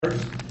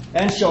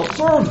and shall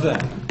serve them.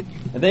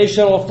 And they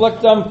shall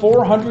afflict them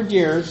 400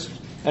 years.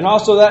 And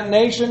also that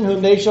nation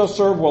whom they shall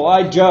serve will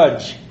I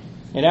judge.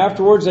 And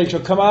afterwards they shall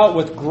come out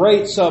with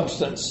great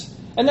substance.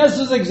 And this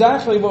is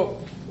exactly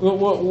what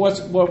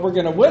we're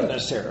going to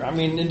witness here. I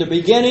mean, in the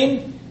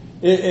beginning,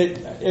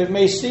 it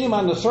may seem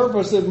on the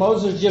surface that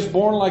Moses is just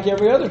born like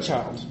every other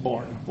child's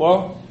born.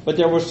 Well, but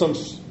there were some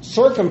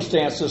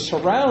circumstances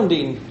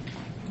surrounding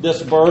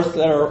this birth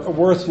that are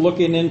worth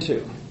looking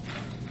into.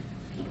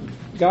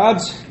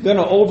 God's going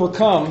to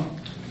overcome.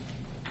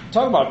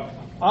 Talk about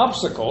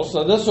obstacles.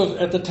 So this was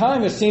at the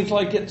time. It seems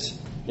like it's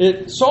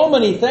so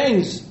many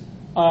things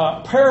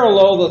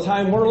parallel the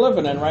time we're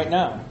living in right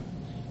now.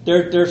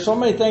 There's so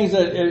many things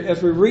that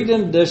as we read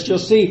into this, you'll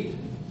see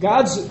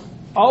God's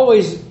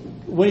always,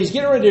 when He's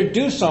getting ready to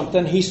do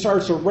something, He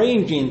starts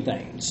arranging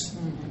things.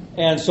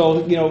 And so,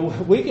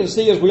 we can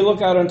see as we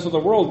look out into the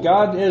world,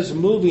 God is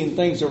moving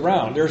things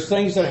around. There's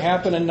things that are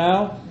happening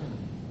now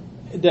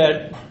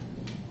that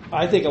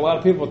I think a lot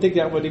of people think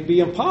that would be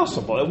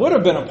impossible. It would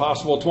have been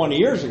impossible 20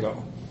 years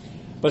ago.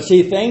 But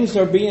see, things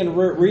are being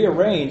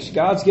rearranged.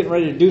 God's getting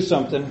ready to do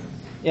something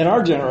in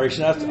our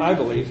generation, that's, I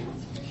believe.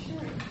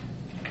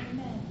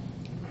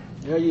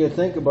 You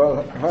think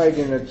about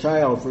hiding a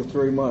child for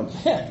 3 months.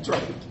 Yeah, that's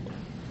right.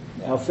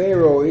 Now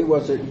Pharaoh,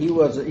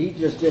 he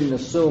just didn't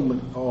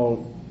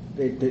assume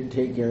they'd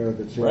take care of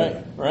the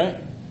child. Right.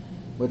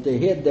 But they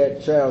hid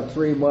that child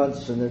 3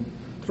 months, and then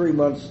 3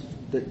 months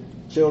the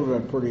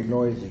children are pretty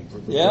noisy.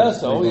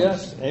 Yes,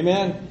 yes.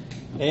 Amen.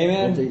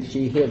 But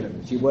she hid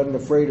him. She wasn't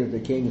afraid of the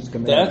king's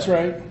command. That's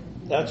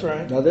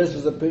right. Now this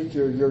is a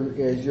picture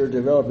as you're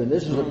developing.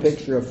 This is a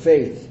picture of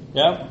faith.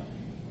 Yep.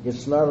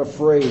 It's not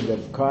afraid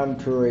of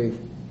contrary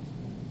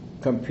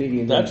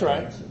competing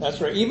influences.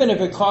 That's right. Even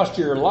if it cost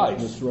you your life.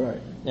 That's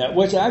right. Yeah,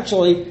 which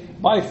actually,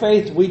 by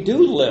faith, we do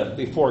live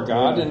before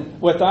God,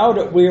 and without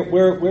it,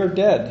 we're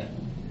dead.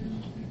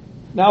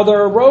 Now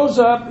there arose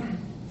up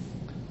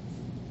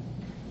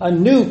a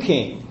new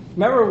king.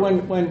 Remember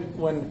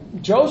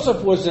when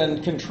Joseph was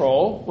in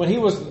control, when he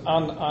was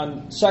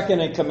on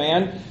second in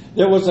command,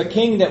 there was a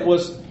king that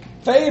was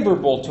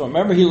favorable to him.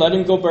 Remember, he let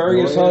him go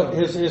bury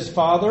his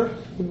father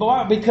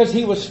because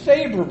he was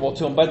favorable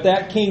to him. But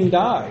that king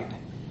died.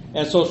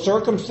 And so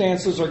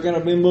circumstances are going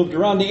to be moved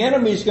around. The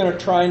enemy's going to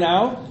try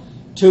now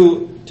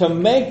to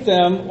make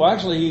them, well,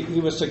 actually, he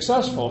was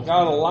successful.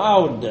 God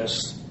allowed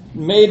this,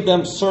 made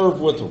them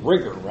serve with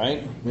rigor,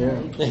 right? Yeah.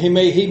 He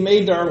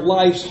made their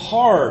lives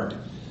hard.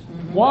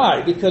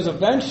 Why? Because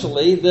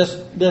eventually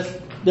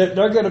they're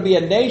going to be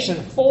a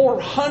nation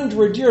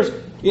 400 years.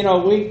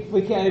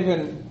 We can't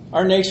even,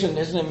 our nation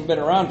hasn't even been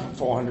around for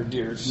 400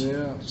 years.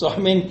 Yeah. So,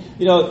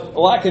 a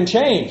lot can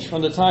change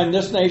from the time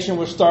this nation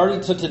was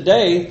started to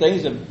today.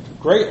 Things have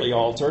greatly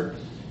altered.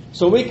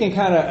 So we can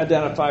kind of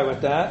identify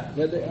with that.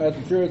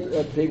 I'm sure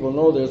people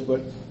know this,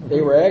 but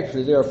they were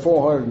actually there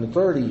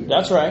 430 years.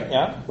 That's right,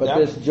 yeah. But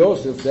this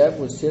Joseph, that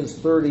was his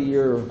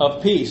 30-year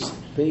of peace.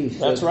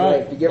 That's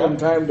right. To give him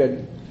time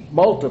to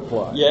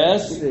multiply.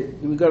 Yes.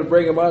 We've got to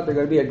bring them out. They're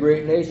going to be a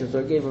great nation, so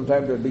it gave them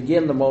time to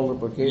begin the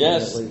multiplication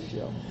yes. at least.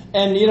 Yeah.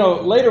 And,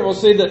 later we'll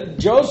see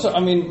that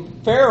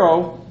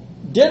Pharaoh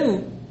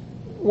didn't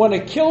want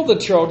to kill the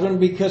children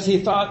because he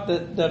thought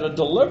that a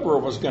deliverer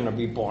was going to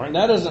be born.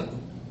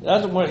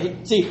 That's what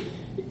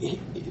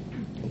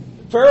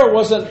Pharaoh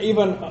wasn't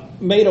even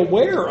made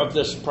aware of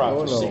this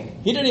prophecy. Oh, no.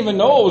 He didn't even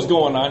know what was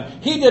going on.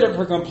 He did it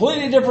for a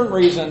completely different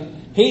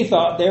reason. He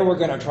thought they were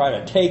going to try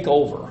to take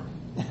over.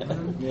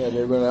 Yeah,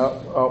 they're going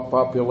to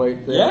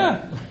outpopulate them.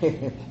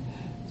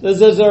 Yeah. As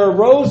there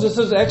arose, this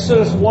is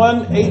Exodus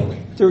 1,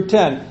 8 through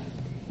 10.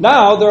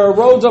 Now there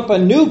arose up a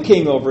new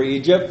king over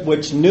Egypt,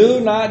 which knew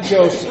not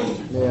Joseph.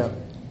 Yeah.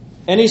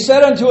 And he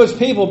said unto his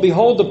people,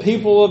 Behold, the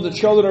people of the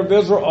children of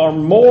Israel are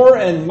more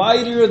and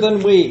mightier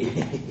than we.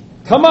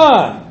 Come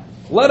on,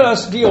 let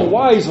us deal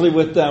wisely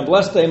with them,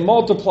 lest they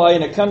multiply,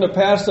 and it come to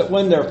pass that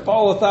when there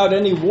falleth out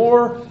any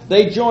war,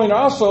 they join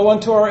also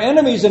unto our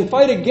enemies and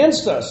fight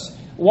against us.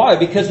 Why?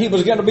 Because he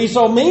was going to be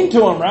so mean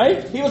to him,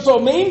 right? He was so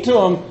mean to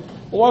him.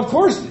 Well, of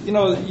course,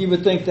 you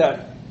would think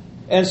that.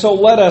 And so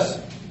let us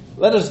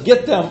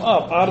get them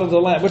up out of the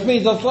land, which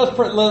means let's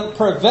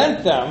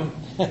prevent them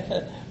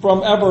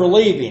from ever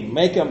leaving,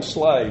 make them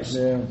slaves.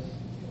 Yeah.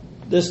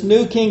 This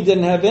new king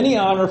didn't have any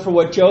honor for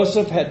what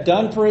Joseph had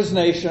done for his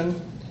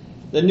nation.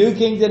 The new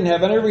king didn't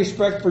have any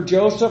respect for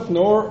Joseph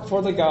nor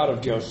for the God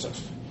of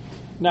Joseph.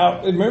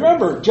 Now,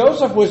 remember,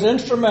 Joseph was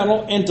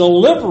instrumental in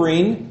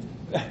delivering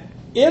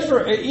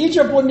Israel.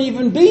 Egypt wouldn't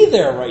even be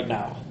there right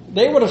now.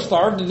 They would have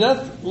starved to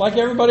death like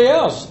everybody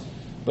else.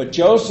 But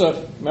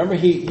Joseph, remember,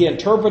 he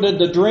interpreted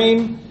the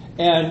dream,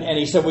 and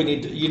he said,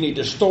 you need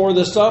to store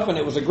this up, and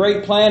it was a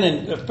great plan.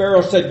 And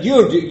Pharaoh said,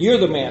 you're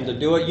the man to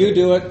do it. You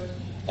do it.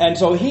 And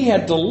so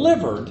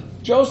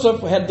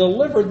Joseph had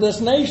delivered this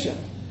nation.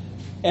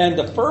 And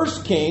the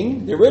first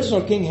king, the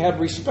original king, had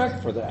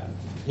respect for that.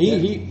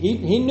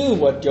 He knew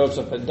what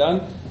Joseph had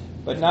done,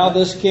 but now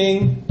this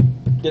king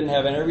didn't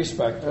have any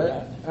respect for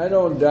that. I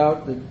don't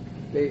doubt that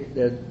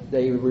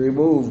they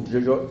removed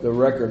the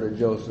record of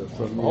Joseph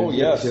from the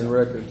Egyptian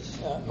records.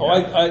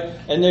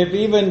 And they've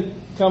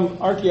even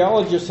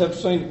archaeologists have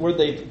seen where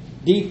they've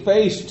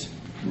defaced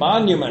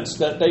monuments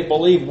that they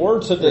believe were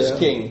to this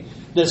king.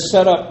 This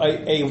set up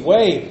a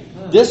way.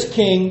 This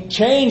king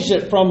changed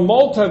it from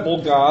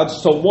multiple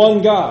gods to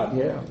one God.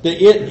 Yeah.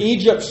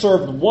 Egypt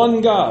served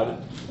one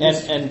God.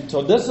 And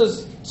so this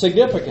is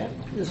significant.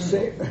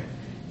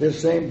 This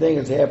same thing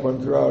has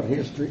happened throughout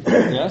history.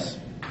 Yes.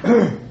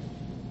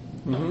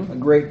 A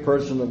great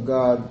person of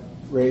God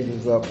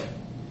raises up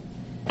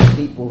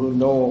people who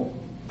know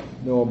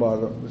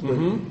about it.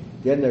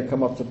 Then they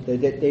come up to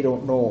they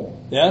don't know.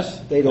 Yes.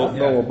 They don't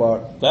know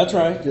about. That's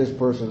right. This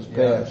person's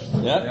past.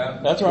 Yeah.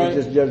 That's right. They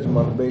just judge them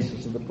on the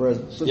basis of the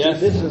present. So Yes.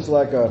 this is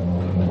like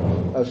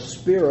a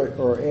spirit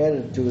or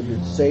attitude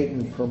that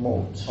Satan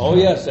promotes. Oh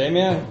yes,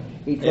 amen.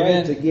 He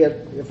tries to get,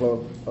 if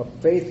a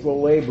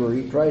faithful laborer,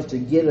 he tries to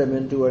get him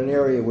into an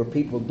area where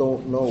people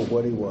don't know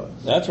what he was.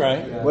 That's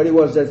right. Yeah. What he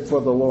was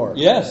for the Lord.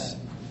 Yes.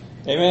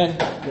 Amen.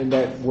 And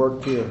that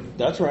worked here.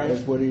 That's right.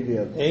 That's what he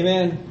did.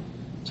 Amen.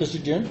 Sister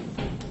June?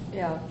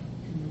 Yeah.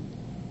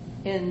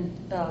 In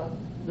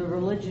the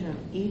religion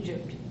of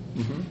Egypt,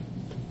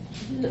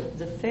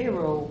 the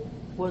Pharaoh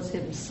was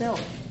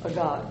himself a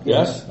god.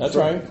 Yes, that's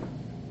right.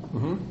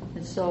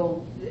 And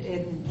so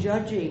in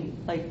judging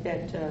like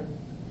that,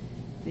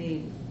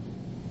 the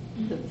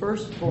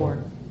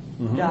firstborn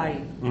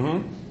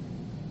dying.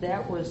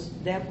 That was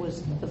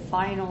the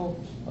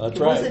final. That's it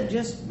right. wasn't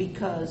just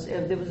because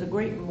there was a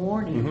great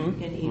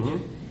mourning in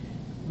Egypt,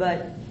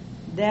 but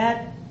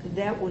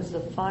that was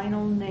the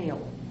final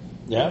nail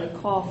in the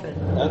coffin.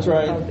 That's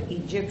right. Of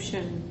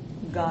Egyptian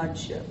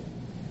godship,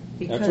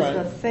 because That's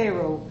right. the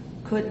Pharaoh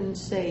couldn't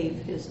save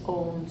his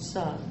own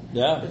son.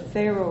 Yeah. The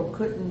Pharaoh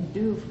couldn't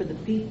do for the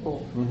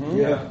people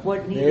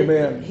what needed.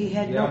 Amen. He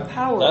had no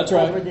power That's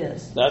right. over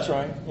this. That's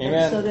right. Amen.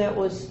 And so that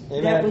was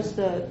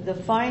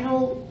the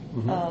final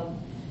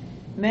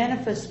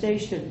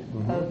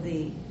manifestation of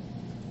the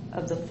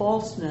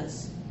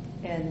falseness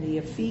and the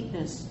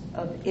effeteness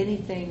of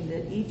anything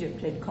that Egypt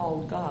had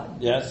called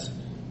God. Yes.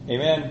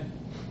 Amen.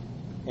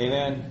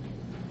 Amen.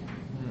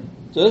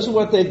 So this is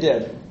what they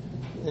did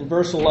in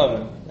verse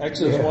 11,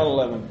 Exodus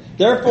 1:11.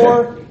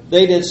 Therefore,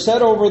 they did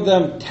set over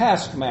them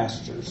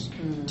taskmasters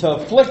to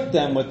afflict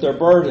them with their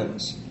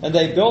burdens, and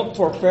they built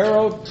for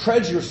Pharaoh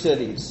treasure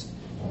cities.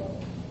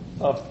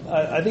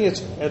 I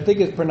think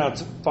it's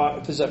pronounced.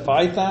 Is it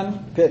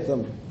Pithom?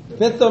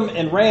 Pithom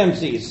and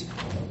Ramses.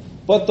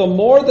 But the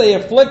more they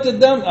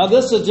afflicted them, now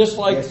this is just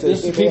like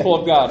this is people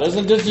of God,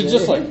 isn't it? This is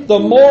just like the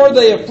more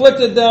they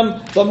afflicted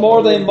them, the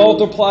more they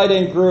multiplied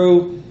and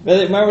grew.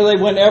 Remember, they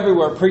went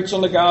everywhere preaching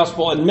the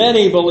gospel, and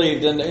many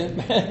believed in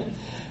it.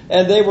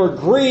 And they were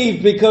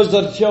grieved because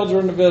of the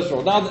children of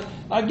Israel. Now,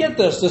 I get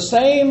this. The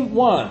same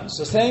ones,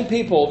 the same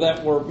people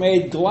that were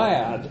made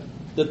glad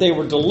that they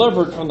were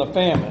delivered from the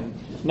famine,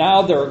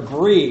 now they're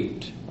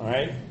grieved. All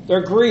right?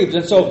 They're grieved.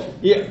 And so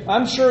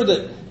I'm sure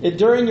that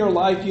during your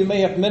life you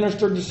may have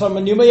ministered to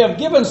someone, you may have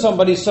given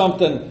somebody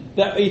something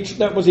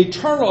that was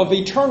eternal, of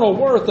eternal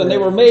worth, and they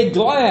were made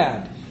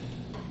glad.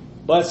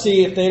 But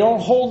see, if they don't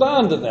hold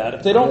on to that,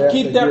 if they don't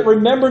keep that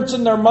remembrance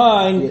in their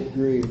mind, get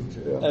grieved.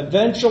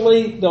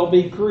 Eventually they'll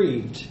be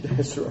grieved.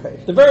 That's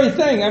right. The very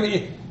thing, I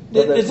mean,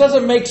 it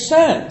doesn't make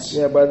sense.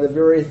 Yeah, by the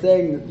very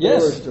thing that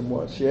nourished them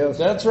was. Yes.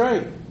 That's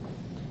right.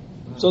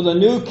 So the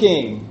new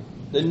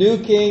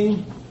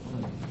king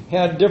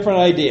had different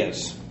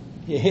ideas.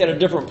 He had a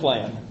different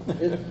plan.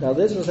 Now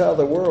this is how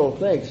the world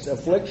thinks.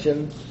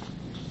 Affliction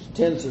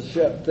tends to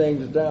shut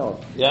things down.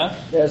 Yeah?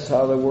 That's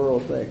how the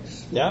world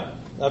thinks. Yeah,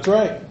 that's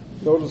right.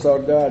 Notice how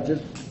God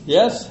just...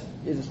 Yes?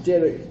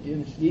 Instead of,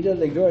 he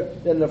doesn't ignore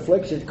it, then the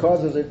affliction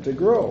causes it to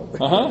grow.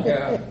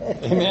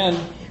 Amen.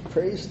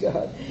 Praise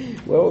God.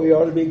 Well, we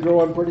ought to be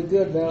growing pretty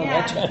good now.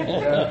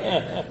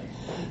 Yeah.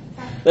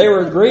 They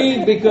were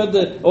grieved because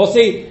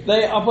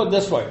I'll put it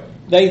this way.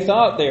 They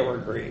thought they were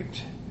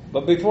grieved.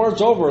 But before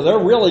it's over,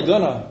 they're really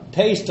going to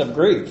taste of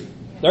grief.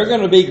 They're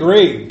going to be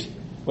grieved.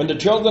 When the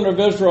children of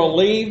Israel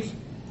leave,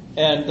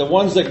 and the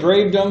ones that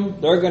grieved them,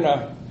 they're going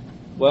to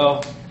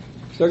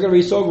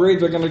be so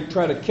grieved they're going to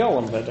try to kill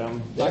them, but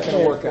not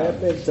going to work out.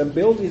 Some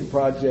building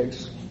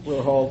projects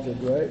were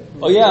halted, right?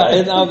 Oh yeah,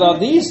 and now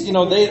these,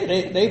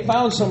 they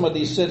found some of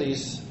these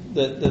cities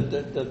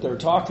that they're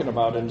talking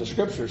about in the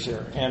scriptures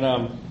here, and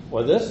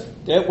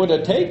it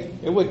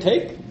would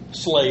take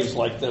slaves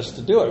like this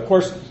to do it. Of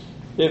course,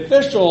 the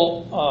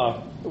official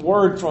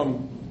word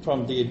from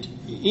the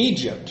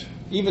Egypt,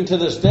 even to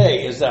this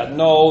day, is that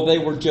no, they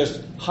were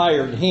just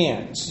hired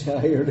hands.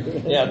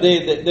 Yeah,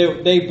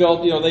 they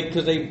built,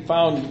 because they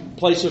found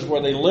places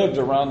where they lived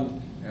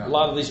around a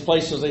lot of these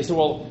places. They said,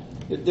 well,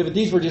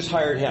 these were just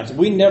hired hands.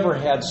 We never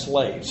had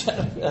slaves.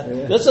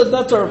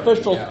 That's our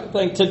official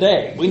thing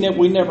today. We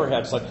never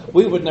had slaves.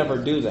 We would never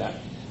do that.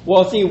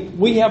 Well, see,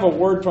 we have a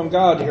word from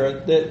God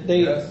here that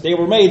they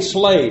were made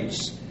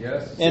slaves.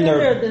 Yes. And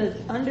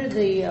under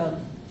the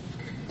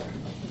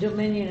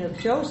dominion of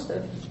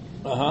Joseph,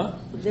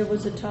 there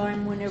was a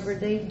time whenever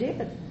they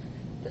did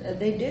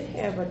they did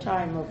have a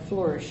time of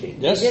flourishing.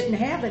 Yes. They didn't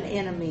have an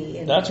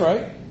enemy. That's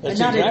right. That's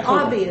not exactly an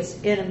right. obvious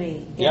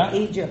enemy in Yeah.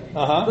 Egypt.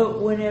 Uh-huh.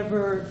 But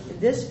whenever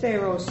this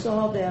Pharaoh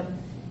saw them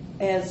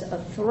as a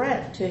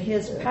threat to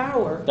his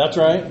power, That's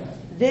right.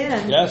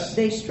 then Yes.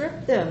 they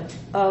stripped them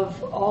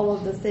of all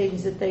of the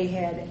things that they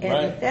had. And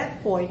Right. at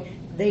that point,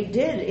 they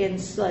did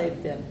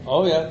enslave them.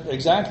 Oh, yeah,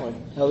 exactly.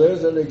 Now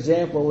there's an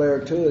example there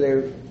too.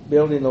 They're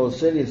building those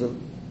cities.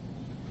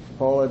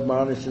 Paul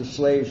admonishes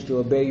slaves to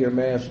obey your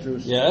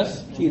masters.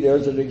 Yes, See,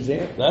 there's an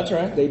example. that's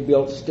right. They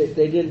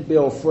they didn't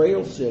build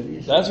frail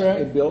cities. That's right.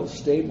 They built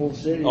stable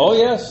cities. Oh,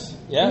 yes,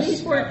 And these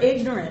yes. weren't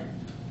ignorant.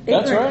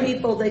 That's Ignorant right.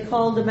 people, they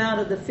called them out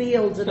of the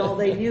fields, and all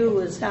they knew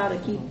was how to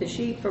keep the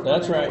sheep from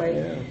That's running right.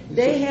 away. Yeah.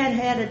 They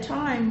had a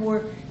time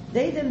where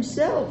they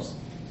themselves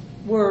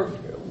were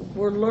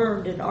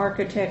learned in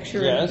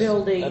architecture Yes, and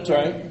building that's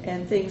right.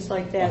 and things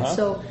like that. Uh-huh.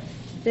 So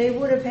they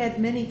would have had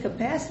many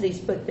capacities,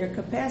 but their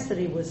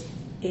capacity was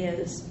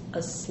as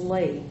a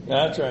slave.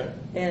 That's right.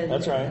 And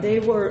That's right. they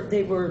were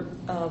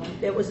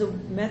it was a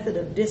method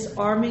of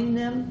disarming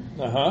them,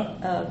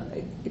 Uh-huh.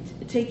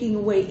 taking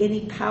away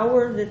any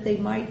power that they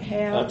might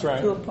have That's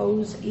right. to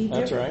oppose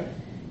Egypt. That's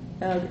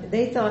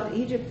right.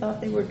 Egypt thought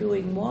they were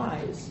doing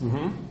wise.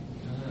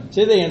 Mm-hmm.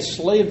 See, they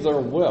enslaved their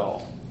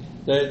will.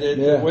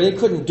 Yeah. Where they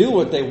couldn't do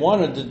what they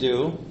wanted to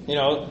do, you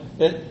know.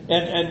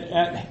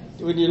 And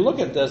when you look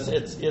at this,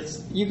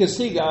 it's you can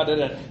see God in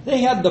it. They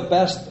had the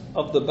best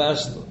of the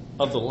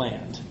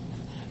land.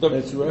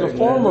 That's right. The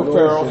former Land of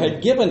Pharaoh Goshen.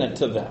 had given it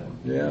to them.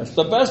 Yes.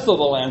 The best of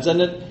the lands,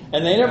 and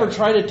they never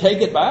tried to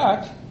take it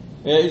back.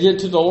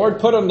 The Lord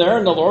put them there,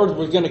 and the Lord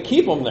was going to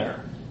keep them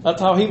there. That's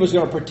how He was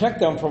going to protect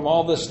them from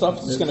all this stuff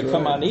that's going to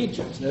come right. on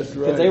Egypt. That's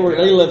Because right.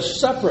 they lived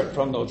separate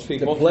from those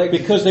people plagues-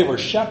 because they were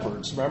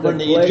shepherds. Remember, and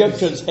the plagues-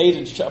 Egyptians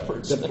hated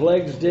shepherds. The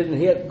plagues didn't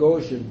hit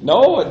Goshen.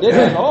 No, it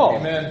didn't at all.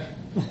 Amen.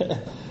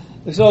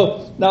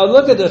 So now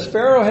look at this.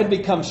 Pharaoh had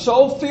become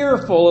so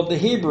fearful of the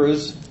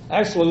Hebrews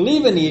actually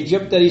leaving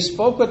Egypt that he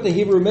spoke with the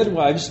Hebrew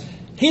midwives.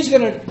 He's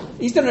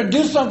gonna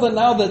do something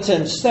now that's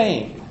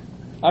insane.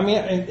 I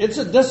mean,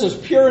 this is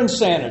pure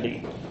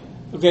insanity.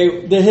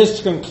 Okay,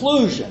 his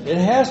conclusion, it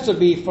has to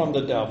be from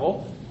the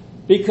devil,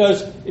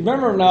 because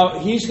remember now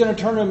he's going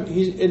to turn him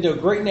into a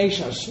great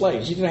nation of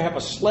slaves. He's going to have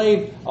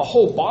a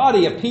whole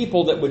body of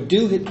people that would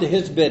do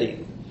his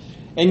bidding,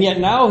 and yet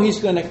now he's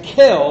going to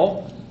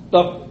kill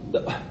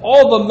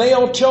all the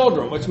male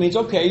children, which means,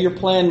 okay, your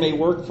plan may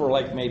work for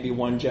like maybe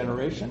one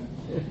generation,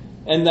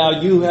 and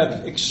now you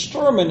have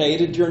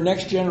exterminated your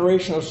next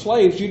generation of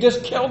slaves. You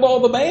just killed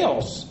all the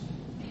males.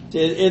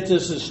 This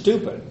is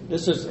stupid.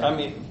 This is, I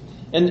mean,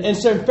 and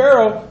so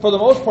Pharaoh, for the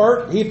most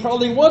part, he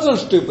probably wasn't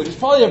stupid. He's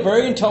probably a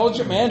very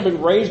intelligent man,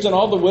 been raised in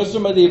all the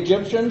wisdom of the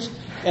Egyptians,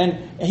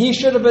 and he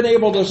should have been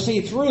able to see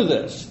through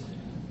this.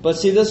 But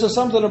see, this is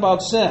something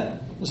about sin.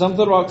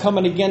 Something about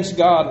coming against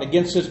God and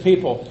against His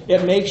people.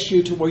 It makes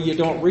you to where you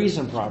don't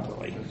reason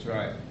properly. That's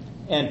right.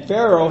 And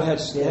Pharaoh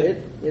has...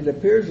 It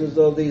appears as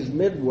though these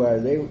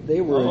midwives,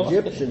 they were Oh.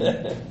 Egyptian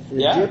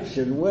Yeah.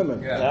 Egyptian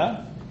women.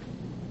 Yeah,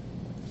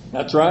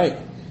 that's right.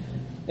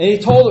 And he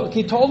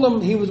told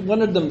them he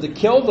wanted them to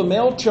kill the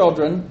male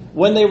children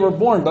when they were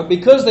born, but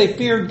because they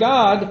feared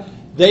God,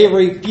 they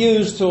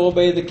refused to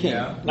obey the king.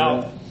 Yeah.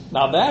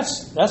 Now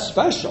that's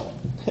special.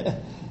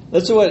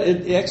 That's what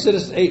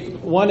Exodus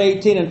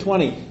 1:18 and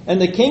 20.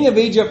 And the king of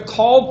Egypt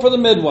called for the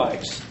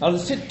midwives. Now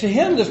to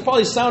him, this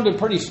probably sounded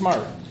pretty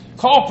smart.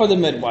 Call for the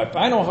midwife.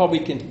 I know how we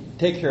can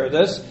take care of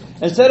this.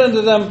 And said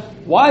unto them,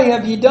 why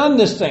have ye done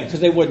this thing? Because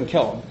they wouldn't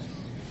kill him.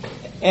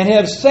 And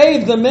have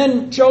saved the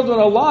men children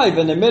alive.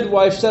 And the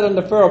midwife said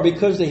unto Pharaoh,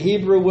 because the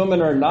Hebrew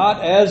women are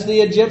not as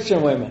the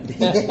Egyptian women.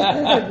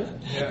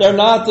 They're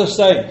not the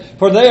same.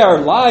 For they are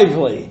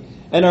lively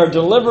and are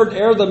delivered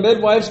ere the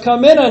midwives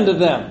come in unto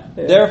them.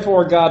 Yeah.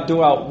 Therefore God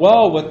dwelt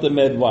well with the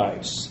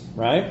midwives.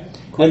 Right?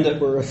 And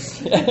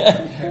Births.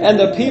 and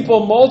the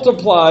people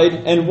multiplied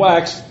and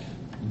waxed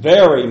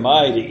very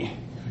mighty.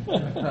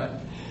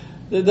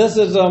 This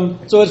is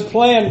so his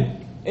plan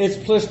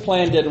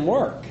didn't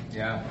work.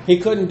 Yeah. He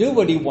couldn't do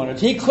what he wanted.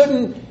 He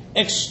couldn't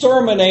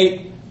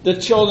exterminate the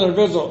children of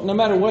Israel, no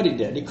matter what he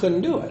did. He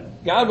couldn't do it.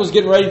 God was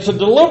getting ready to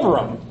deliver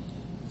them.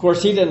 Of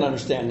course, he didn't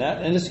understand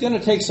that, and it's going to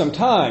take some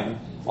time.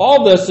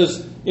 All this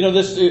is,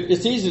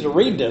 it's easy to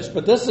read this,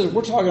 but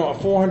we're talking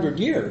about 400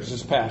 years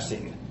is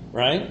passing,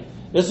 right?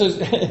 This is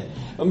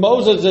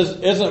Moses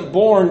isn't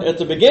born at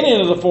the beginning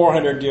of the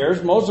 400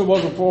 years. Moses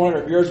wasn't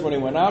 400 years when he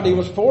went out. He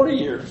was 40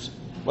 years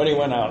when he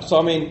went out. So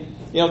I mean,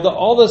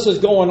 all this is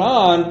going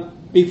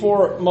on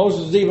before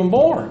Moses is even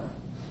born.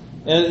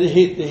 And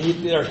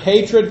there's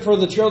hatred for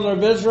the children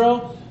of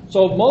Israel.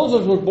 So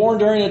Moses was born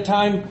during a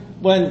time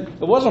when it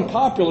wasn't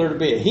popular to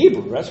be a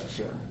Hebrew, that's for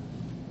sure.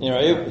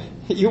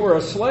 You were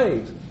a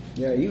slave.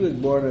 Yeah, he was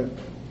born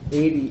at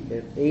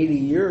 80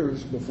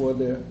 years before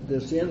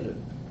this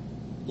ended.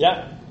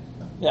 Yeah,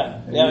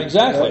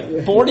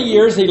 exactly. 40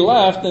 years he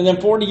left, and then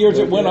 40 years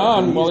it went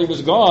on while he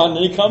was gone,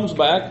 and he comes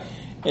back,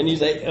 And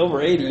he's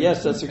over 80.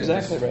 Yes, that's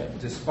exactly right.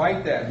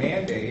 Despite that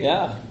mandate,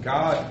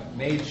 God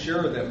made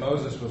sure that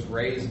Moses was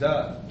raised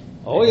up.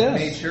 Oh, yes.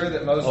 He made sure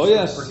that Moses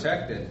was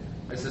protected.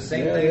 It's the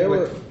same thing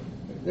with...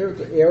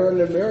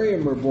 Aaron and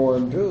Miriam were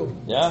born too.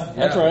 Yeah,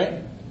 that's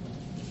right.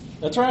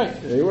 That's right.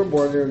 They were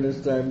born during this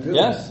time too.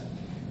 Yes.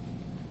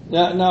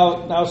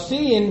 Now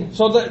seeing,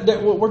 so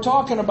that we're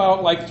talking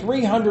about like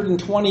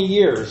 320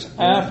 years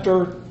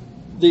after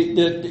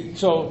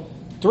so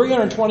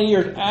 320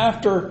 years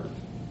after,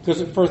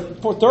 because for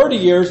 30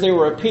 years they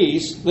were at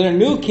peace. Then a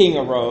new king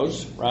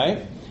arose,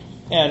 right?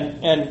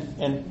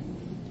 And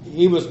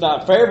he was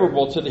not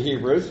favorable to the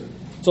Hebrews.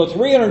 So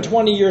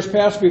 320 years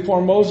passed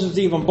before Moses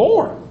even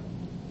born.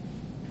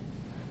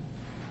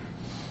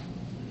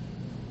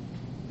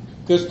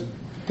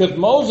 Because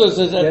Moses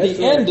is at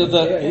the end of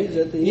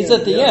the... he's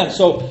at the end.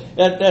 So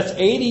that's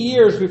 80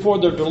 years before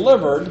they're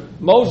delivered.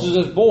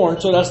 Moses is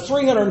born. So that's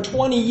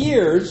 320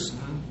 years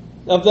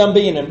of them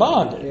being in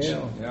bondage.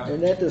 Yeah.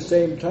 And at the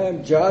same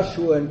time,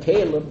 Joshua and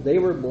Caleb, they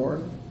were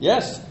born.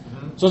 Yes.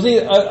 So see,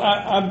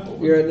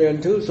 you're in there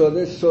too. So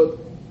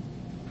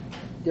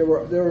there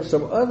were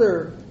some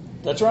other...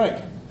 That's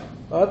right.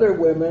 Other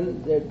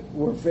women that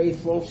were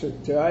faithful. So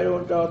I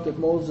don't doubt that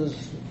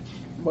Moses'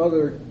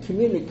 mother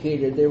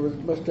communicated. They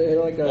must have had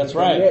like a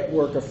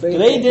network of faithful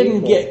They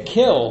didn't people. Get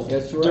killed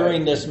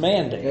during this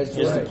mandate. That's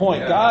the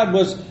point. Yeah. God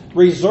was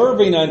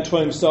reserving unto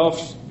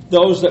himself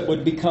those that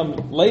would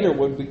become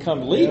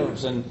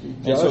leaders, and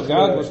so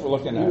God was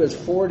looking at. He was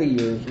 40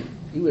 years.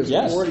 He was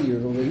 40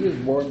 years old. He was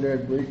born there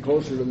very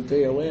closer to the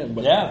tail end.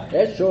 But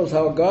that shows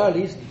how God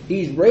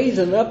he's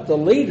raising up the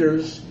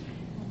leaders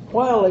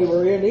while they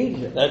were in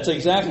Egypt. That's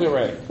exactly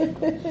right.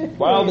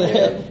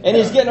 And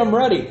he's getting them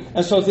ready.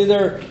 And so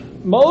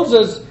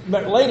Moses,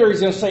 but later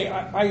he's going to say,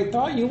 I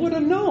thought you would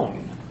have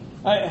known.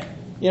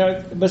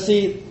 But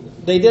see,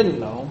 they didn't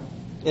know.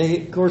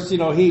 And of course, he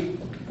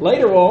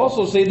later will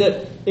also see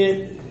that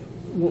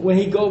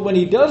when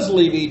he does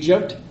leave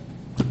Egypt,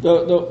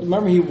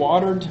 remember he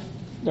watered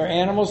their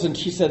animals, and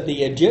she said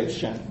the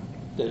Egyptian.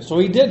 So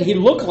he did. He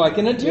looked like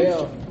an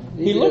Egyptian.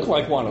 Yeah, he looked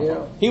like one of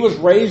them. He was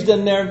raised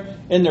in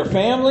their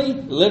family,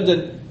 lived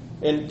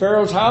in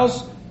Pharaoh's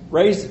house,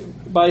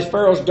 raised by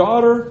Pharaoh's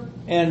daughter.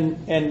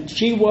 And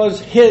she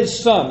was his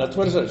son. That's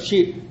what it says.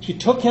 She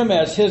took him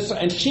as his son,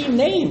 and she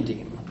named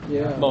him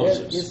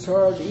Moses. It's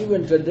hard,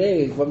 even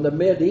today, from the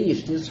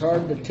Mideast, it's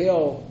hard to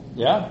tell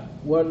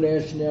one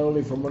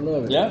nationality from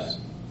another. Yes.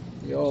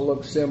 They all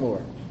look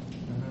similar.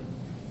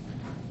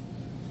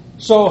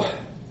 So,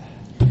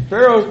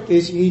 Pharaoh,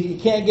 he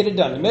can't get it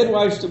done. The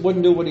midwives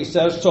wouldn't do what he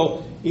says,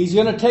 so he's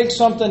going to take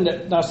something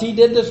that... Now, he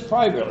did this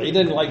privately. He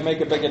didn't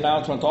make a big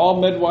announcement.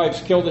 All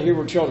midwives kill the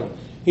Hebrew children.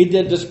 He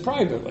did this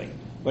privately.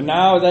 But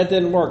now that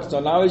didn't work. So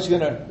now he's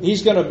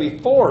gonna be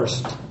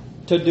forced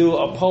to do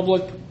a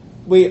public.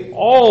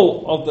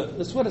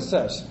 That's what it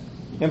says.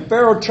 And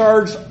Pharaoh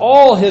charged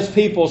all his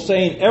people,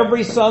 saying,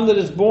 "Every son that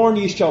is born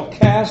you shall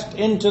cast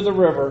into the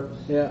river,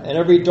 and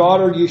every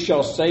daughter you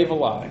shall save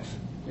alive."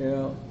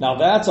 Yeah. Now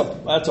that's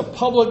a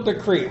public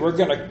decree. We're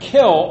going to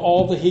kill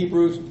all the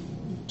Hebrew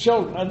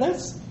children. Now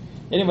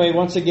anyway.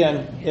 Once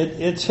again,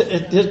 it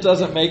just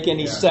doesn't make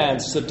any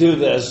sense to do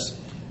this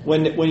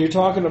when you're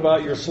talking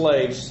about your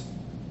slaves.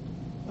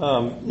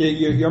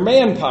 Your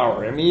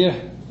manpower. I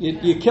mean,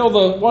 you kill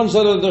the ones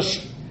that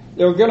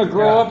they're going to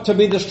grow up to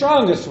be the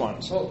strongest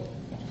ones. Well,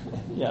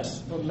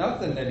 yes. Well,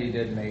 nothing that he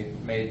did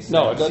made sense.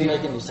 No, it doesn't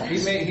make any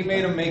sense. He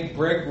made them make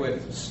brick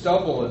with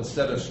stubble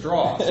instead of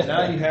straw. So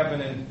now you have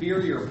an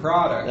inferior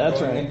product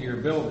going into your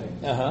building.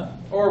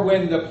 Or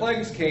when the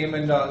plagues came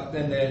and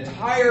the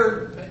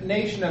entire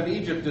nation of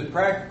Egypt is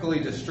practically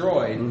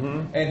destroyed,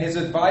 and his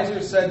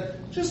advisors said,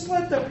 "Just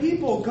let the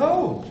people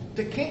go.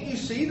 Can't you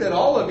see that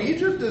all of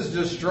Egypt is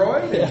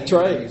destroyed?" And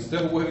he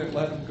still wouldn't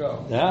let them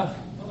go. Yeah.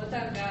 Well,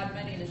 without God,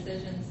 many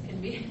decisions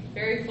can be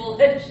very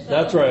foolish. So.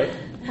 That's right.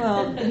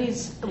 Well,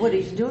 what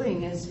he's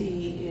doing is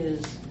he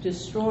is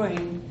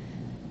destroying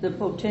the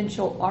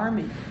potential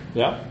army.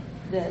 Yeah.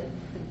 That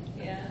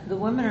the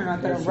women are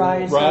not going to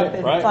rise up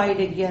and fight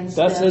against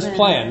That's them. his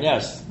plan,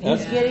 yes.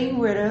 He's getting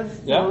rid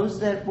of those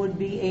that would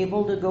be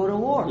able to go to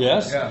war.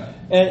 Yes. Yeah.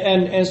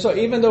 And so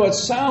even though it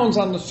sounds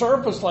on the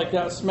surface like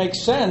that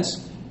makes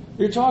sense,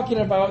 you're talking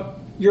about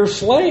your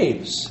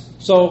slaves.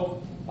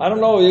 So, I don't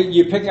know,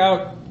 you pick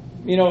out,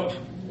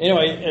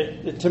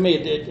 anyway, to me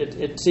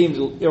it seems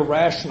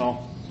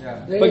irrational.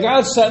 Yeah. But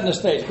God's setting the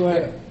stage. Go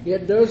ahead.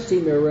 It does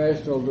seem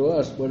irrational to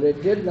us, but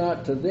it did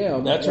not to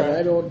them. That's right. And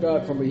I don't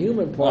doubt from a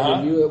human point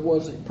of view it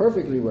wasn't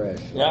perfectly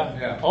rational.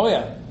 Yeah. Oh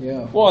yeah.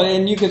 Yeah. Well,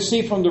 and you can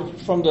see from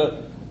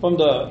the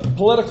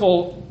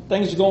political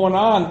things going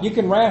on, you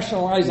can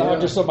rationalize out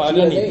just about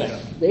anything.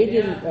 They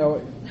didn't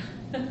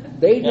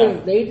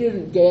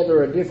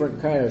gather a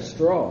different kind of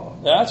straw.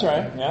 That's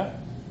right. Yeah.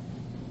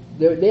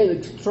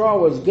 The straw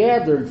was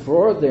gathered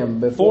for them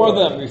before.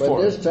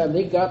 But this time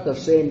they got the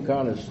same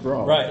kind of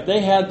straw. Right.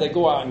 They had to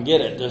go out and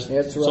get it. That's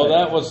right. So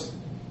that was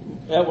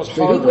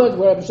harder.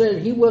 What I'm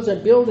saying, he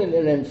wasn't building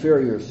an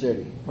inferior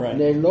city. Right.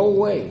 There's no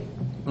way.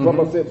 from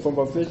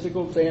a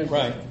physical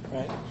standpoint.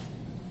 Right.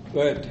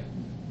 Good.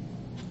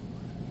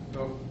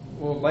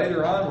 Well,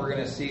 later on, we're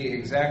going to see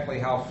exactly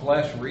how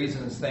flesh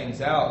reasons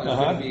things out. There's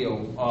going to be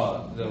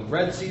the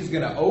Red Sea is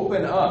going to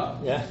open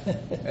up,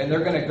 and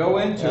they're going to go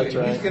into it.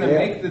 Right. He's going to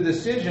make the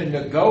decision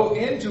to go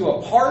into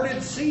a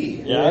parted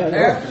sea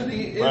after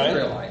the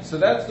Israelites. So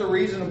that's the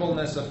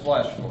reasonableness of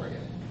flesh for you.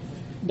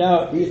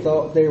 Now he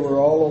thought they were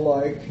all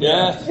alike.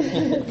 Yeah.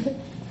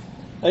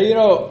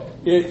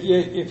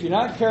 If you're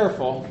not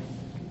careful,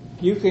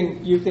 you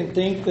can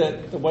think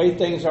that the way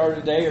things are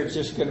today are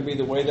just going to be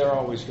the way they're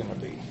always going to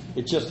be.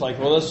 It's just like,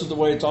 well, this is the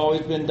way it's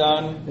always been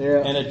done,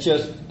 and it's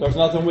just, there's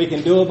nothing we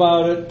can do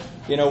about it.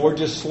 We're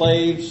just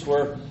slaves.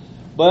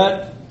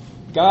 But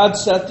God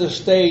set the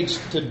stage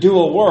to do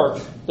a work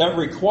that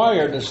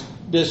required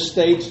this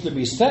stage to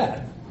be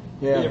set.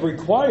 Yeah. It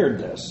required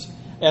this.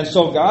 And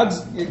so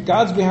God's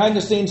behind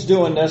the scenes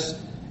doing this.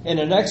 And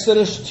in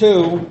Exodus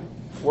 2,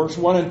 verse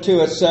 1 and 2,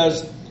 it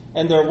says,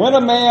 "And there went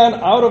a man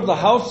out of the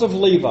house of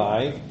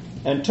Levi,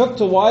 and took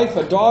to wife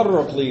a daughter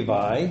of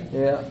Levi."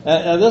 Yeah.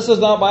 And this is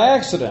not by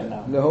accident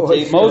now. No,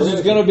 see, Moses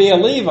is going to be a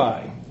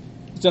Levi.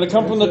 He's going to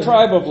come from the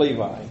tribe of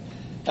Levi.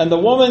 "And the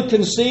woman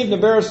conceived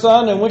and bare a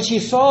son, and when she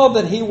saw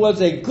that he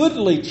was a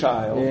goodly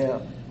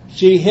child,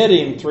 she hid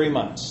him 3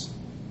 months."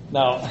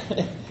 Now,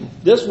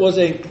 this was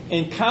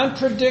in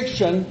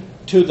contradiction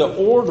to the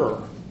order.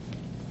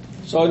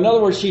 So in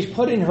other words, she's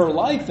putting her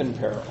life in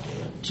peril.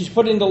 She's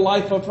putting the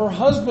life of her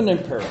husband in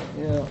peril.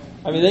 Yeah.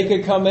 I mean, they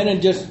could come in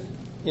and just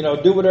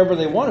do whatever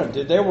they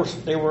wanted. They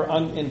were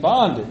in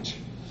bondage.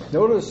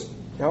 Notice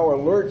how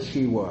alert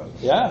she was.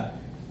 Yeah.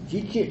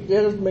 That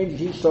doesn't mean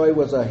she saw he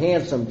was a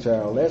handsome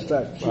child. That's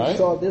not. She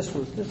saw this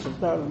is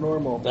not a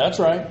normal. That's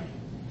right.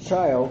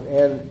 Child,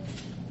 and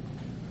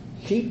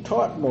she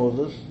taught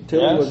Moses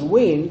till he was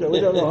weaned. We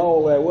don't know how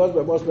old that was,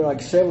 but it must have been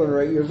like 7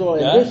 or 8 years old.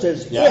 And this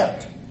is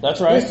it. That's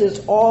right. This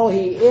is all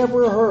he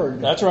ever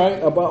heard. That's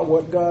right. About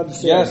what God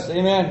said. Yes,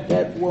 amen.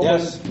 That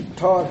woman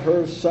taught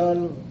her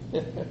son.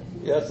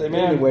 Yes,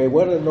 amen. Anyway,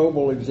 what a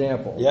noble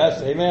example.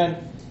 Yes,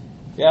 amen.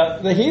 Yeah,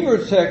 the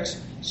Hebrew text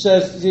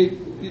says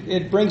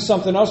it brings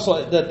something else,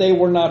 that they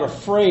were not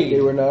afraid.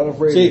 They were not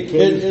afraid of the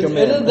king's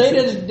commandments. They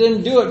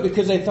didn't do it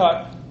because they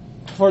thought,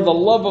 for the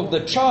love of the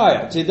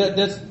child. See,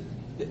 that's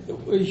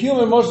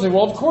human emotions say,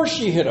 well, of course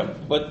she hid him,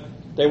 but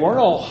they weren't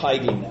all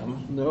hiding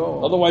them.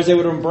 No. Otherwise, they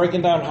would have been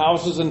breaking down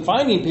houses and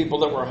finding people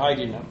that were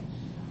hiding them.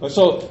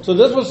 So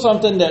this was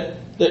something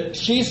that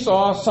she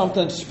saw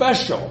something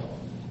special,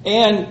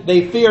 and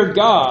they feared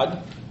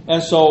God,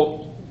 and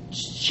so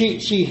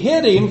she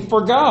hid him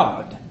for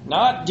God,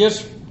 not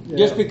just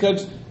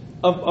because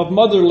of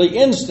motherly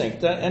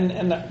instinct.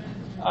 And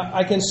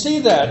I can see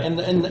that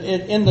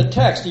in the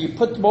text. You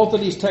put both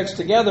of these texts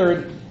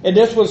together, and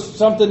this was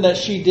something that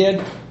she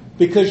did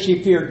because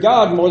she feared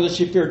God more than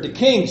she feared the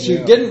king. She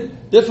didn't.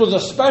 This was a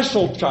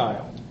special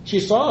child.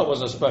 She saw it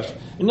was a special.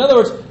 In other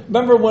words,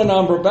 remember when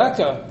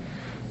Rebecca,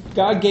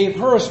 God gave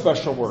her a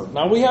special word.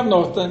 Now, we have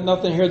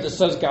nothing here that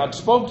says God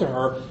spoke to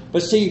her.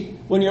 But see,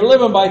 when you're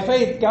living by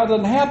faith, God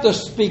doesn't have to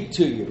speak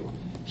to you.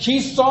 She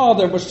saw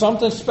there was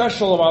something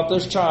special about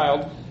this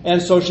child, and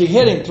so she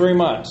hid him 3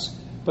 months.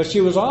 But she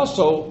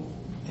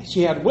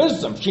had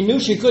wisdom. She knew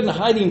she couldn't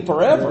hide him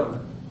forever.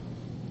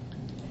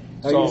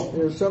 So,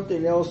 there's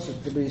something else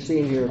to be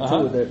seen here,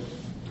 too, that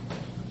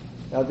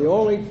now the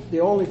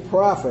only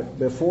prophet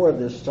before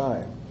this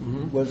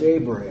time was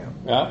Abraham.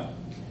 Yeah,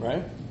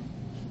 right.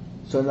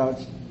 So now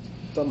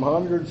some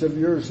hundreds of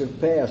years have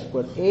passed,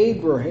 but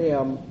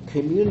Abraham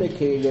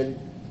communicated,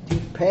 he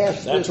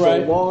passed this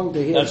along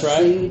to his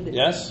seed.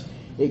 Yes.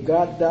 It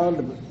got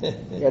down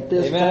to, at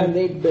this time,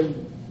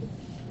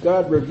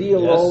 God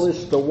revealed all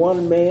this to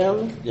one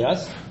man.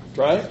 Yes,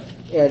 right.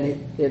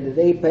 And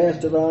they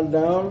passed it on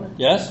down.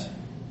 Yes.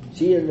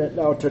 See,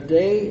 now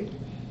today,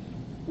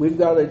 we've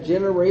got a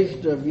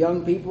generation of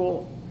young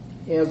people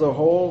as a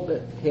whole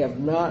that have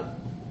not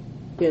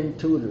been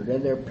tutored,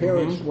 and their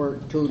parents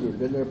weren't tutored,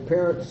 and their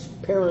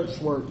parents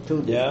weren't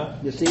tutored. Yeah.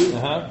 You see?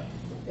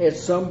 At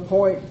some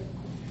point,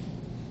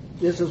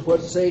 this is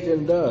what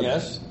Satan does.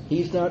 Yes.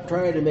 He's not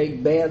trying to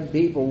make bad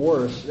people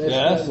worse.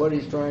 That's not what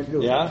he's trying to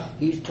do. Yeah.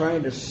 He's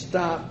trying to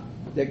stop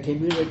the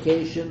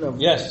communication of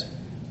God.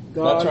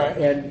 That's right.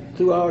 And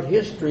throughout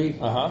history,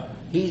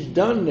 he's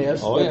done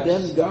this,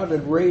 then God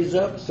would raise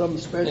up some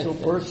special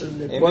person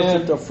that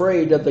wasn't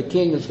afraid of the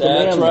king's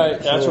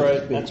commandment. That's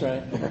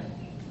right.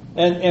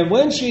 And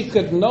when she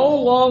could no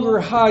longer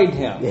hide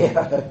him,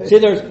 see,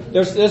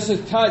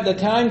 the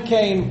time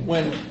came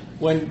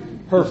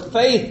when her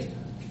faith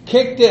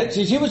kicked in.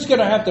 See, she was going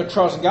to have to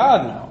trust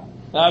God now.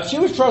 Now, she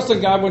was trusting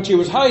God when she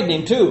was hiding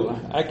him too.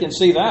 I can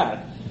see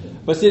that.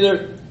 But see,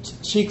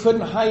 she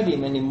couldn't hide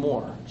him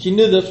anymore. She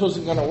knew this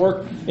wasn't going to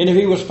work. And if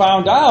he was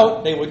found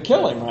out, they would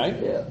kill him, right?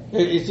 Yeah.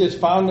 He just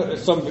found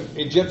some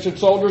Egyptian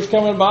soldiers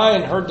coming by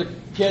and heard the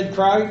kid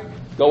cry,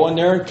 go in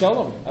there and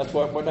kill him. That's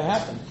what would have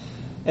happened.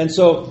 And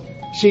so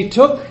she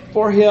took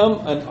for him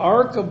an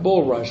ark of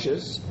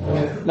bulrushes.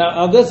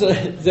 Now this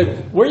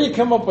is where you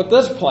come up with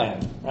this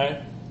plan,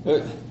 right?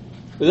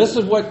 This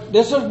is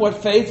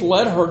what faith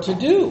led her to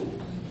do.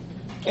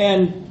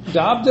 And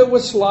daubed it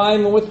with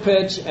slime and with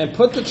pitch, and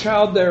put the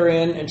child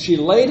therein, and she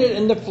laid it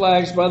in the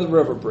flags by the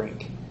river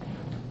brink.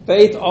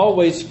 Faith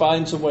always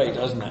finds a way,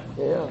 doesn't it?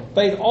 Yeah.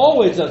 Faith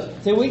always does.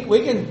 See,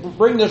 we can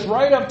bring this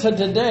right up to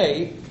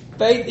today.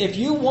 Faith, if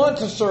you want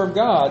to serve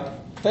God,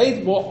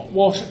 faith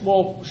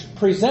will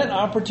present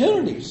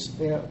opportunities.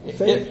 Yeah.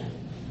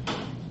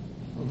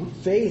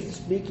 Faith,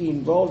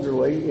 speaking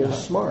vulgarly, is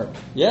smart.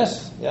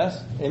 Yes.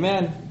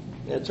 Amen.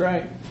 That's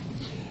right.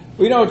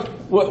 We know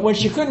when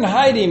she couldn't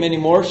hide him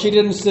anymore, she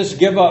didn't just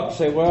give up.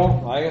 Say,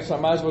 well, I guess I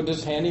might as well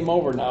just hand him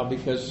over now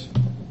because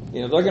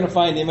they're going to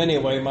find him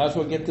anyway. Might as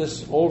well get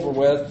this over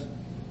with.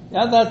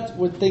 Now that's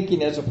what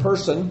thinking as a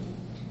person.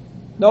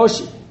 No,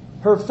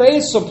 her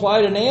faith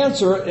supplied an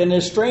answer, and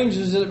as strange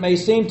as it may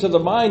seem to the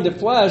mind of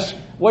flesh,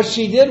 what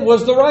she did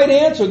was the right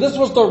answer. This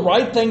was the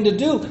right thing to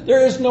do.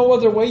 There is no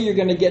other way you're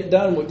going to get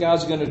done what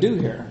God's going to do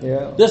here.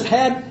 Yeah. This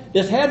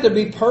had to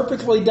be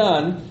perfectly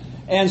done,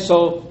 and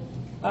so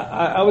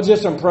I was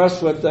just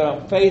impressed with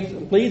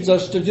faith leads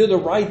us to do the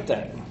right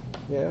thing.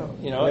 Yeah.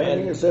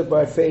 And it said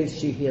by faith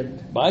she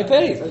hid. By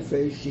faith. By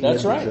faith she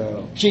That's hid right. the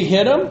child. She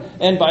hid him,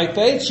 and by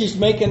faith she's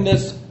making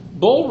this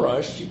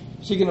bulrush.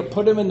 She's going to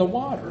put him in the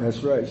water.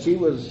 That's right. She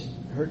was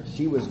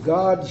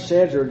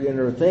God-centered in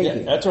her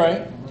thinking. Yeah, that's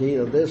right.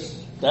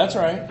 That's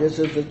right. This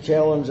is the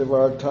challenge of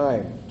our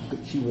time.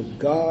 She was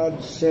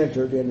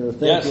God-centered in her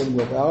thinking,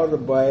 without a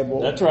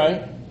Bible. That's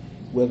right.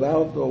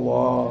 Without the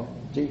law.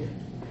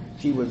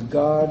 She was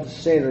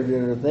God-centered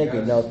in her thinking.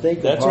 Yes. Now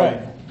think That's of how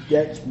right.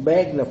 that's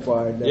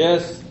magnified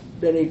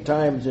many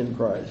times in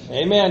Christ.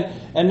 Amen.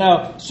 And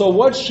now, so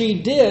what she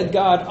did,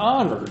 God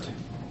honored.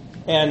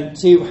 And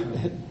see,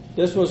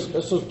 this was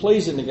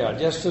pleasing to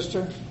God. Yes,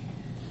 sister?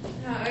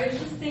 No, I was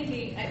just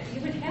thinking,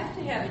 you would have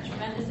to have a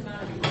tremendous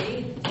amount of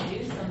faith to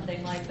do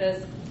something like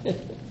this.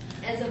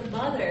 As a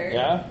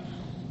mother,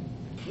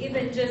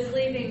 even just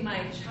leaving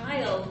my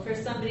child for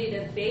somebody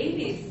to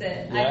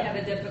babysit, I have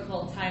a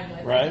difficult time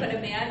with. Right. I could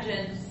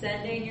imagine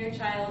sending your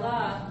child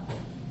off.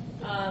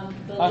 The On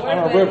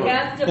a Lord would river.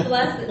 have to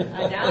bless it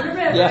down a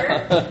river.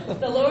 Yeah.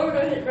 The Lord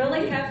would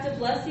really have to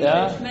bless you with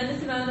a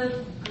tremendous amount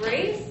of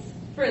grace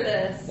for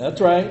this. That's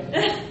right.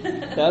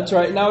 That's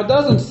right. Now, it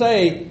doesn't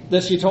say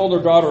that she told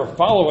her daughter,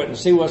 follow it and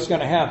see what's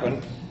going to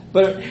happen.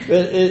 But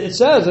it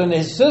says, and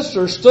his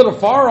sister stood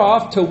afar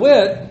off to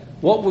wit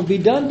what would be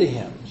done to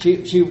him.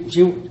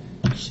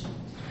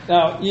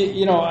 Now,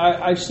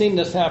 I've seen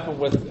this happen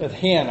with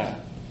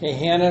Hannah. Hey,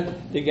 Hannah,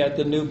 they got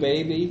the new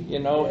baby,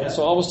 and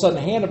so all of a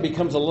sudden Hannah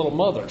becomes a little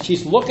mother.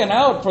 She's looking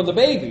out for the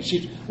baby.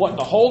 She's wanting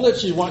to hold it.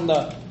 She's wanting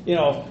to,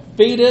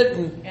 feed it,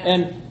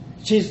 and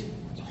she's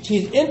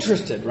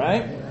interested,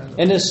 right?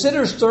 And his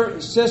sister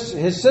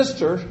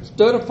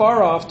stood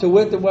afar off to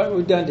wit what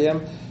was done to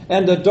him.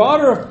 And the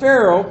daughter of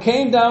Pharaoh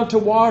came down to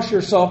wash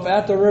herself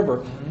at the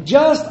river,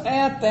 just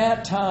at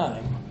that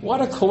time. What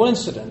a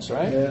coincidence,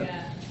 right?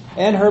 Yeah.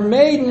 And her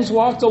maidens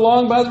walked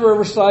along by the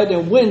riverside,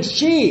 and when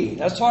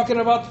that's talking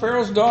about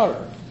Pharaoh's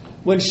daughter,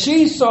 when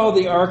she saw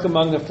the ark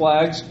among the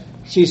flags,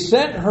 she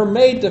sent her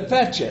maid to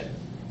fetch it.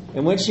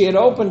 And when she had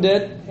opened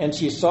it, and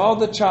she saw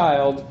the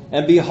child,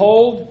 and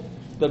behold,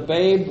 the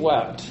babe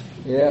wept.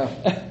 Yeah.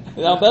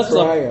 Now this is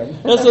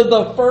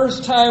the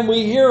first time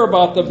we hear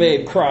about the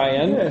babe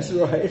crying. That's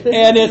right.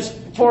 And it's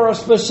for a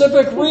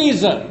specific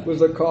reason. It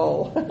was a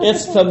call.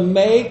 It's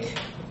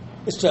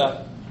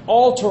to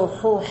alter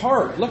her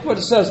heart. Look what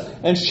it says.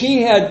 And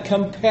she had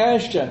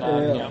compassion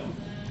on him.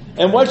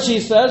 And what she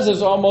says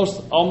is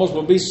almost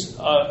will be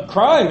a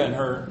crime in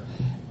her.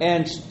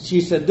 And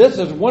she said, this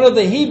is one of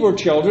the Hebrew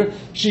children.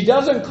 She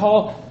doesn't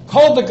call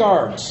the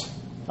guards.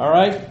 All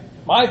right?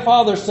 My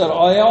father said,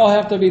 they all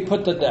have to be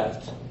put to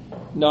death.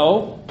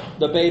 No,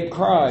 the babe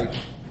cried.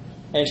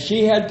 And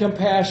she had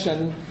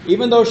compassion.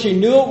 Even though she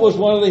knew it was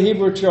one of the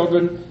Hebrew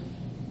children,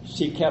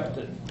 she kept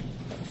it.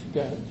 Go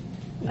ahead.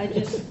 I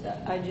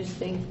just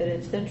think that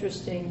it's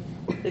interesting.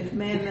 The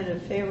commandment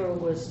of Pharaoh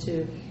was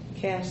to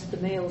cast the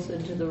males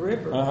into the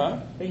river,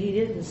 but he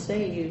didn't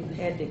say you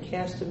had to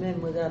cast them in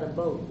without a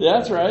boat.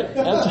 That's right.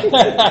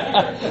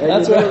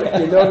 That's right.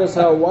 You notice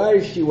how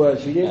wise she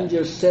was. She didn't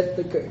just set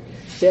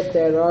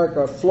that ark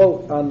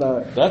afloat on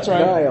the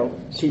Nile.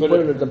 She put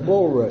it at the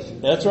bulrush.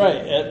 That's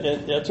right.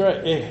 That's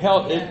right. It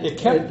held. It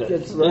kept it.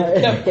 That's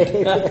right.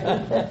 It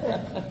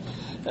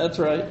kept. That's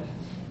right.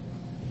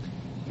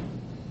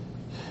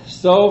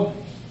 So,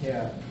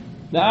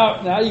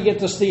 now you get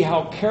to see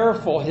how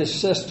careful his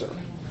sister.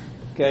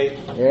 Okay.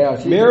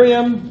 Yeah.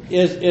 Miriam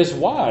is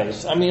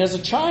wise. I mean, as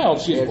a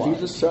child, she's wise.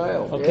 She's a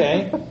child.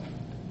 Okay.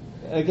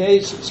 Okay.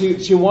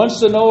 She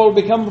wants to know what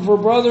will become of her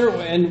brother,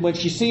 and when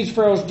she sees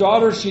Pharaoh's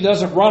daughter, she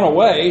doesn't run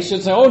away.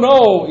 She'd say, "Oh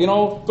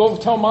no, go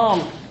tell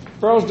mom."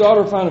 Pharaoh's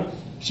daughter found him.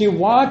 She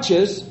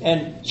watches,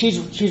 and she's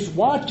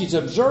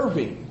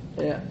observing.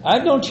 Yeah.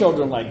 I've known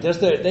children like this.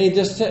 They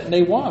just sit and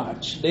they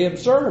watch. They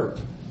observe.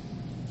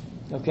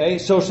 Okay,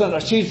 so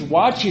she's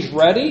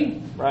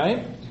ready,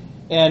 right?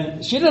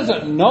 And she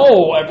doesn't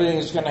know everything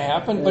that's going to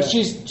happen, but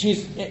she's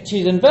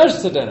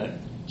invested in it.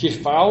 She's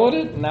followed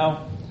it, and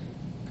now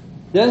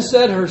Then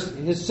said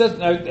his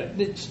sister,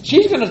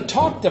 she's going to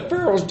talk to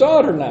Pharaoh's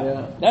daughter now.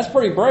 Yeah. That's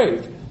pretty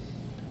brave.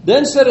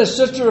 Then said his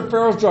sister to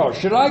Pharaoh's daughter,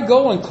 should I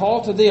go and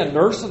call to thee a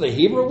nurse of the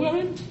Hebrew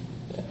women,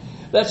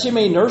 that she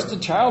may nurse the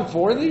child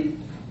for thee?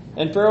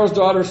 And Pharaoh's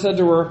daughter said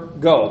to her,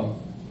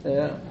 go.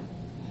 Yeah.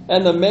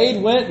 And the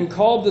maid went and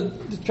called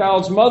the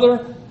child's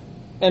mother.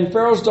 And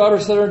Pharaoh's daughter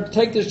said to her,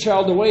 take this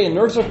child away and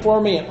nurse it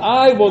for me, and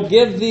I will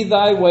give thee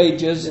thy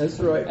wages. That's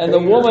right. And the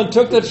woman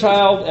took the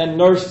child and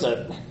nursed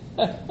it.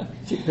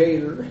 She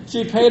paid her.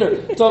 She paid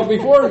her. So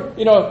before,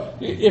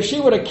 if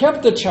she would have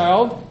kept the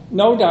child,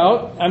 no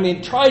doubt,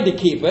 tried to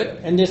keep it,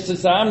 and just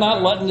said, I'm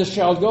not letting this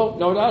child go,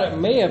 no doubt it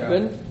may have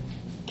been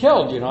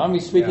killed,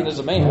 speaking as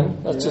a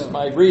man. That's just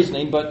my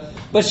reasoning.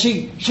 But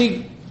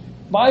she,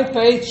 by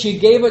faith, she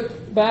gave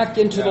it back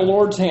into the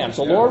Lord's hands.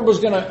 The Lord was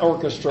going to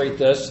orchestrate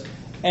this,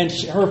 and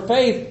her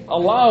faith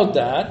allowed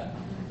that.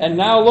 And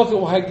now look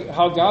at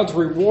how God's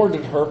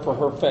rewarded her for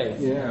her faith.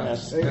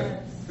 Yes.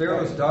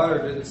 Pharaoh's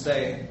daughter didn't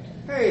say,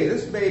 hey,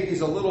 this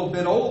baby's a little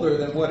bit older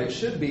than what it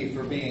should be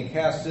for being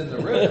cast in the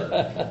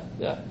river.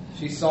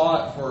 She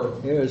saw it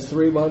for... It was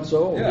 3 months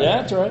old. Yeah,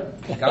 that's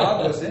right.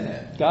 God was in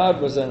it.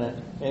 God was in it.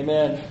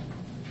 Amen.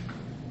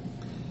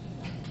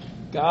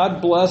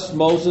 God blessed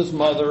Moses'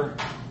 mother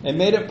and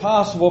made it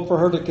possible for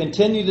her to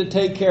continue to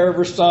take care of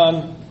her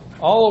son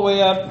all the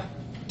way up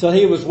till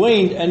he was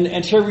weaned,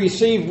 and she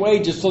received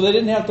wages, so they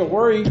didn't have to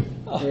worry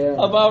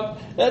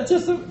about...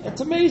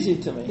 It's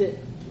amazing to me.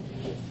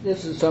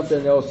 This is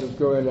something else that's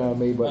growing on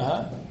me,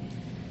 but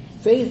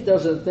faith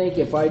doesn't think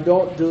if I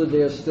don't do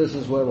this, this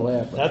is what will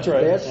happen. That's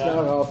right. That's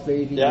not how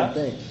faith even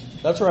thinks.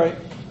 That's right.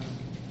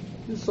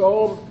 This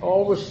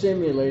all was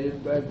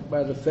stimulated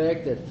by the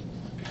fact that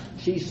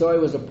she saw he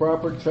was a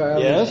proper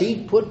child. Yes.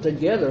 She put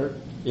together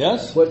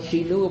what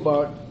she knew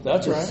about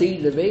the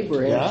seed of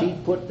Abraham. Yeah. She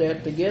put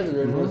that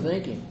together in her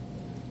thinking.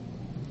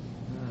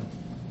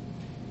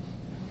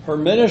 Her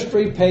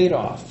ministry paid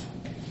off.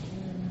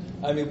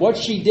 What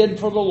she did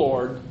for the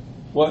Lord,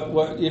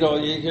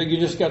 you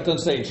just got to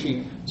say,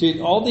 she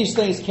all these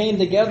things came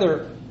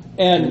together,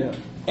 and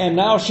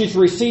now she's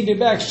received it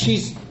back.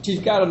 She's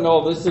got to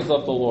know this is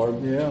of the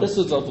Lord. Yeah. This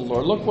is of the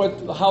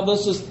Lord. How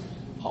this is.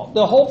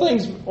 The whole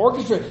thing's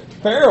orchestrated.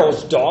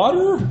 Pharaoh's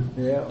daughter.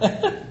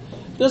 Yeah.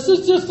 This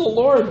is just the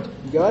Lord.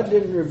 God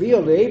didn't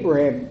reveal to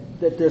Abraham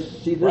that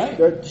she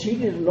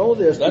didn't know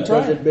this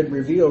because it had been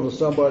revealed to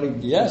somebody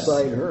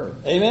beside her.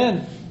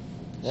 Amen.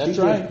 That's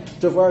right.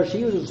 So far as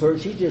she was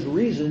concerned, she just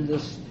reasoned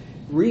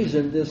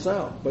this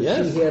out. But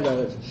she had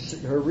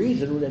her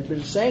reason had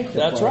been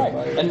sanctified. That's right.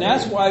 And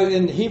that's why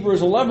in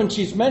Hebrews 11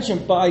 she's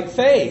mentioned by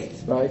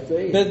faith. By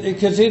faith.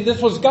 Because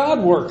this was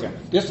God working.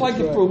 Just like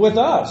with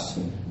us.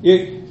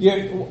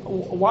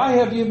 Why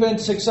have you been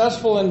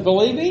successful in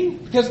believing?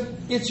 Because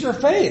it's your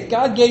faith.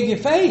 God gave you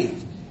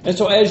faith. And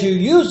so as you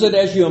use it,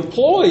 as you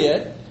employ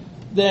it,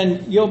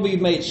 then you'll be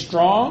made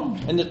strong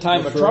in the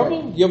time of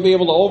trouble. Right. You'll be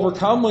able to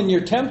overcome when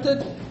you're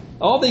tempted.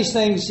 All these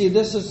things,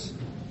 this is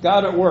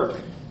God at work.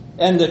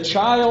 And the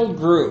child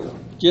grew,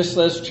 just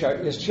as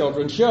his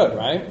children should,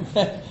 right?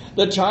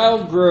 The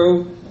child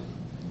grew,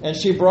 and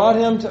she brought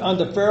him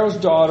unto Pharaoh's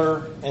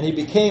daughter, and he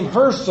became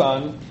her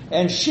son,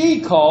 and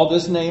she called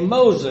his name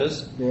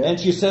Moses, and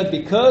she said,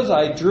 because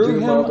I drew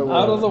him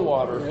out of the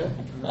water.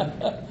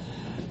 Yeah.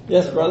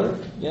 Yes, brother?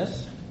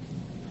 Yes?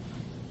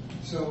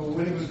 So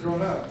when he was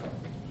grown up,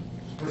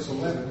 verse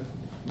 11,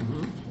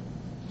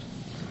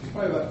 he's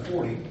probably about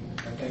 40,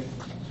 I think.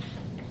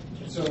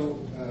 And so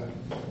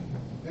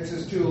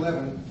Exodus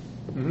 2:11,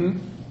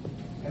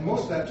 and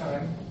most of that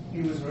time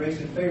he was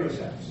raised in Pharaoh's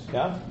house.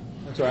 Yeah,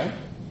 that's right.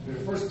 For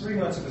the first 3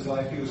 months of his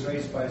life, he was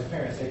raised by his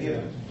parents. They gave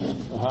him.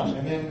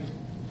 And then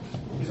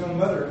his own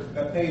mother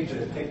got paid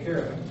to take care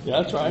of him.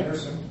 Yeah, that's right.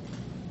 Nurse him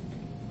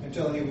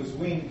until he was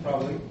weaned,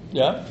 probably.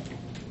 Yeah.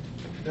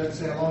 Doesn't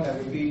say how long that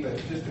would be, but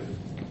just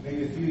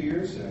maybe a few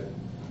years.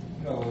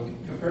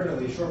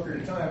 Comparatively short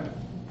period of time.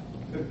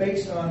 But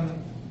based on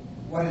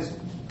what his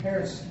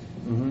parents,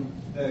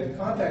 the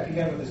contact he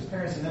had with his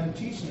parents and them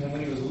teaching him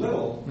when he was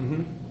little,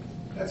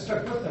 that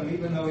stuck with him,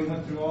 even though he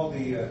went through all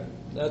the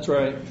that's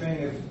right.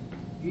 training of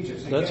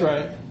Egypt. So that's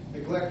right.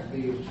 Neglect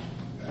the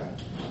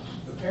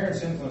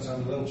parents' influence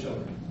on the little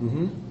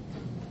children.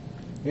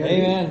 Yeah,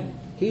 Amen.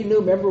 He knew.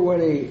 Remember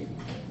when he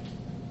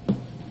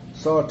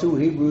saw two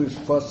Hebrews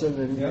fussing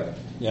and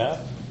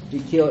he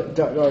killed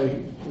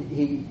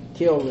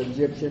the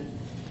Egyptian.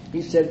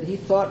 He said he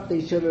thought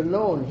they should have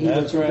known he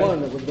was the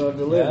one that was going to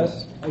deliver.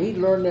 Yes. He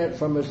learned that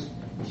from his.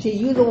 See,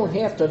 you don't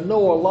have to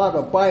know a lot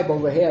of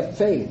Bible to have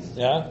faith.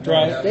 Yeah, that's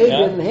right. They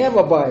didn't have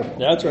a Bible.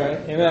 That's right.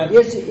 Amen.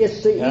 It's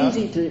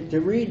easy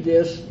to read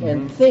this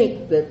and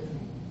think that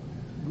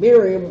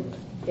Miriam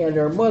and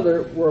her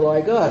mother were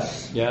like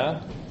us.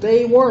 Yeah.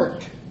 They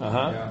weren't.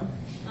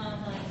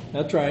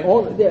 That's right.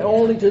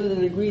 Only to the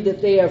degree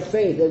that they have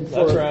faith. And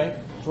that's right.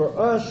 For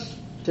us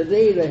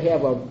today to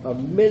have a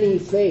mini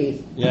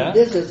faith,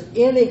 this is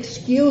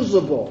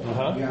inexcusable.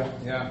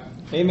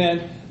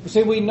 Amen.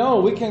 See,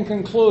 we can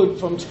conclude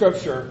from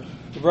Scripture,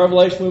 the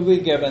revelation we've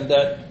been given,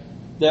 that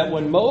that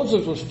when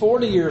Moses was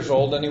 40 years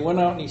old and he went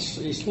out and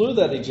he slew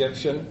that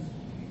Egyptian,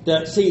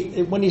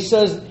 when he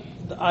says,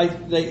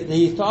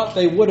 he thought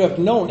they would have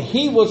known,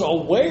 he was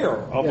aware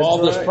of all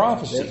this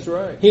prophecy. That's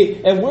right.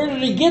 And where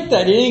did he get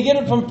that? He didn't get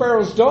it from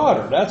Pharaoh's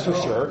daughter, that's for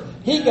sure.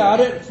 He got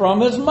it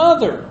from his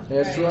mother.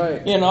 That's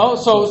right.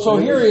 So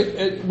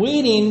here,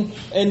 weaning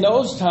in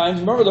those times,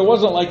 remember, there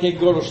wasn't like they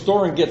could go to the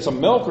store and get some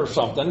milk or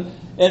something.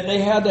 And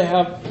they had to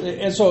have,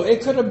 and so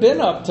it could have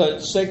been up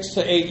to 6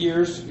 to 8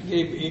 years.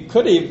 It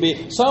could even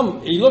be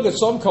you look at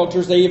some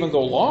cultures, they even go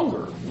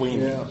longer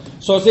weaning. Yeah.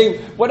 So see,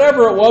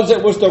 whatever it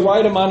was the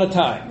right amount of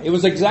time. It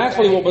was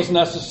exactly what was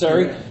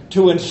necessary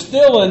to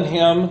instill in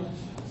him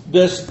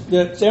this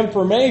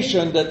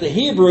information that the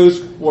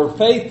Hebrews were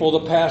faithful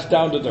to pass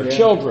down to their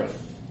children.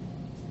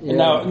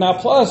 Yeah. And now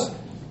plus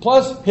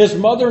his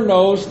mother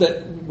knows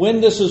that when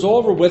this is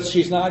over with,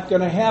 she's not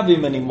going to have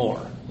him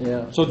anymore.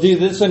 Yeah. So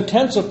this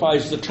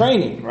intensifies the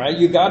training, right?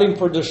 You got him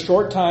for this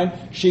short time.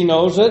 She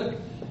knows it,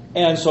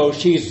 and so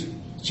she's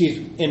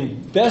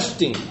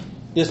investing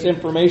this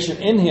information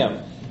in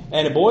him.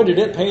 And boy, did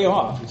it pay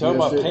off! You talk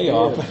about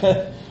payoff.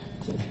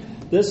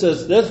 This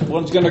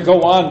one's going to go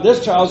on.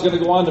 This child's going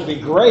to go on to be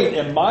great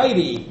and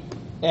mighty,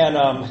 and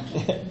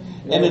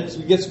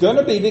it's going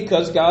to be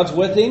because God's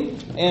with him,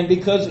 and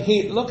because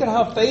look at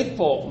how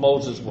faithful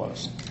Moses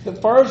was. As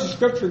far as the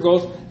Scripture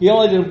goes, he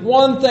only did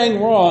one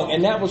thing wrong,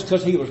 and that was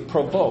because he was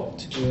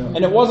provoked. Yeah.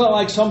 And it wasn't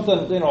like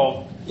something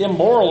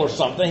immoral or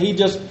something. He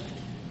just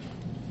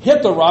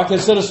hit the rock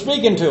instead of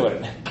speaking to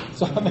it.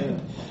 So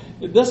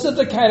this is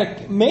the kind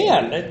of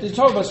man. You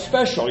talk about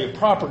special, your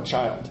proper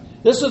child.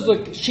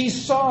 She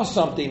saw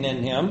something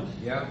in him,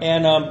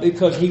 and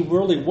because he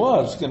really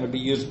was going to be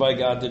used by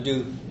God to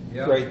do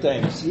great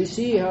things. You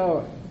see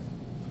how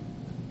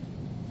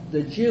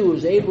the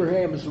Jews,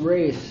 Abraham's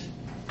race,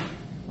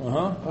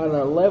 on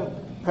a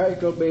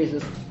practical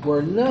basis,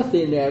 were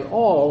nothing at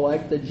all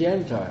like the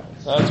Gentiles.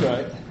 That's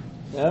right.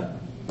 Yeah.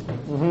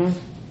 Mm-hmm.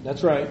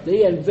 That's right.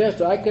 They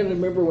invested. I can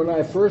remember when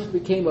I first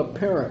became a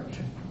parent.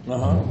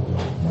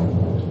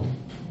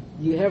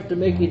 You have to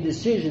make a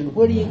decision.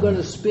 What are you going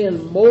to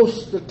spend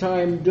most of the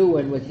time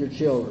doing with your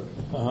children?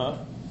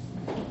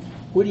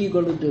 What are you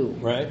going to do?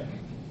 Right.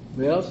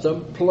 Well,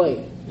 some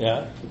play.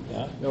 Yeah.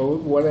 Or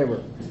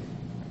whatever.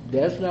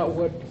 That's not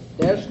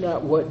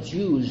what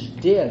Jews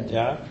did.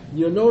 Yeah.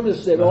 You'll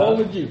notice that all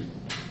the Jews,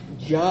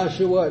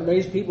 Joshua and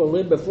these people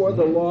lived before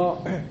the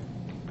law,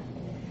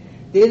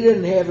 they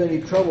didn't have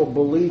any trouble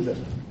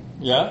believing.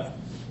 Yeah.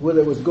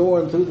 Whether it was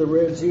going through the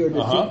Red Sea or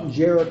defeating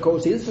Jericho.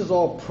 See, this is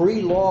all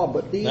pre-law,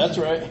 but that's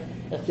right.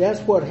 That's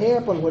what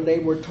happened when they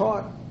were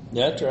taught.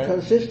 That's right.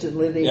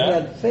 Consistently, they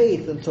had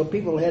faith, and so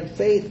people had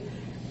faith.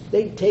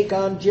 They'd take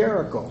on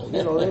Jericho.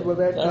 They were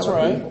that That's kind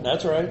right. of people.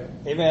 That's right.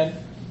 Amen.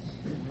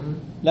 Mm-hmm.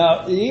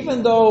 Now,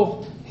 even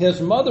though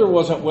his mother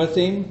wasn't with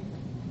him,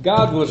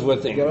 God was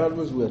with him. God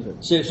was with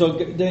him. See, so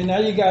now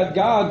you got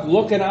God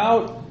looking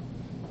out.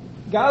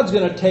 God's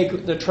going to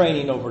take the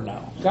training over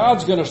now.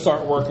 God's going to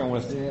start working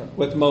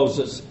with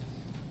Moses.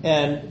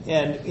 And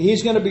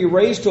he's going to be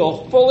raised to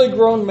a fully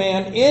grown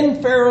man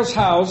in Pharaoh's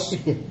house,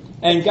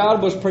 and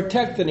God was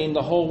protecting him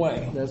the whole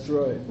way. That's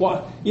right.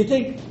 Well, you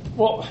think,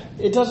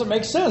 it doesn't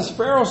make sense.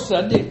 Pharaoh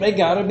said they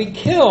got to be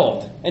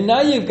killed. And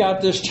now you've got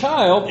this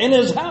child in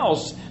his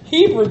house,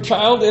 Hebrew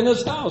child in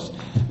his house.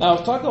 Now,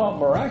 talk about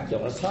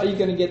miraculous. How are you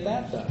going to get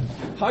that done?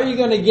 How are you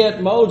going to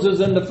get Moses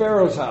into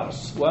Pharaoh's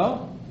house?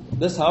 Well,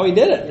 that's how he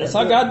did it. That's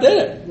how God did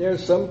it.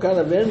 There's some kind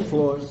of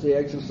influence they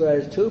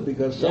exercised too,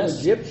 because some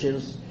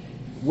Egyptians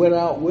went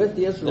out with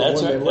Israel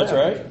when they left.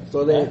 That's right.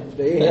 So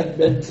they had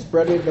been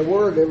spreading the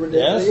word every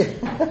day.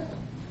 Yes.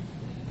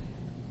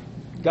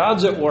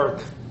 God's at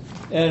work,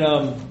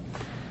 and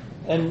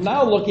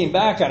now looking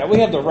back on it, we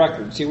have the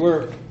record. See,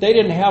 they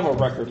didn't have a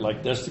record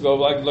like this to go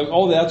like,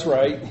 oh, that's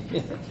right.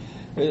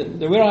 We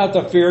don't have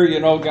to fear,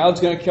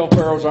 God's going to kill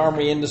Pharaoh's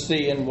army in the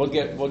sea and we'll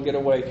get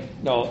away.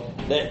 No,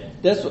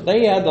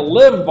 they had to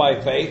live by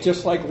faith,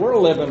 just like we're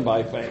living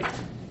by faith.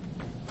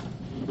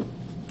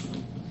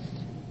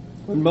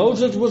 When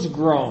Moses was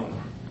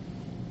grown,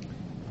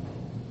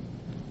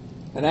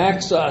 in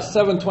Acts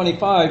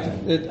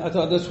 7:25, I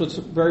thought this was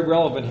very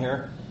relevant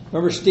here.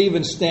 Remember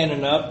Stephen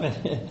standing up,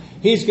 and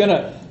he's going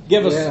to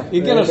give us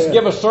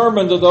give a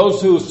sermon to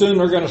those who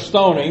soon are going to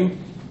stone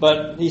him,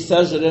 but he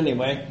says it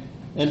anyway.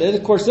 And then,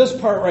 of course, this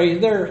part right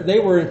there, they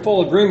were in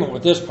full agreement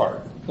with this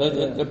part.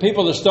 The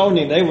people that stoned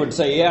him, they would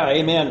say, yeah,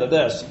 amen to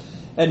this.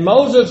 And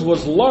Moses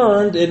was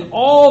learned in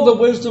all the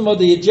wisdom of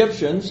the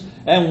Egyptians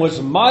and was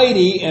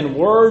mighty in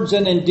words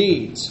and in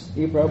deeds.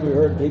 You probably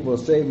heard people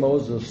say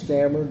Moses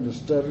stammered and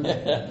stuttered.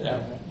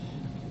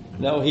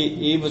 No,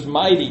 he was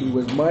mighty. He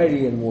was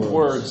mighty in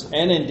words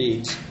and in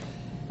deeds.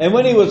 And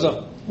when he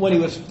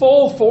was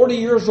full 40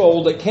 years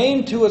old, it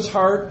came to his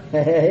heart.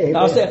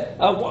 Now,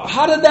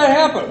 how did that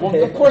happen?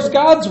 Well, of course,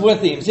 God's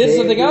with him.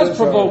 God's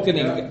provoking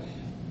him.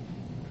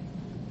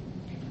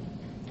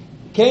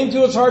 Came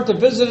to his heart to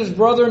visit his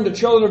brethren, the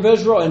children of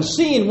Israel, and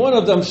seeing one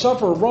of them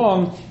suffer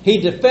wrong, he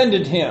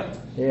defended him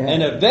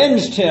and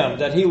avenged him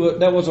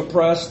that was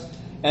oppressed.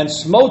 and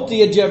smote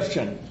the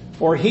Egyptian.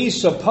 For he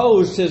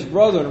supposed his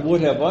brethren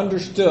would have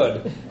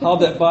understood how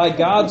that by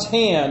God's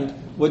hand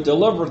would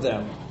deliver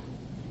them.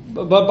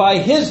 But by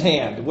his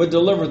hand would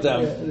deliver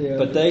them.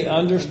 But they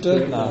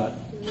understood not.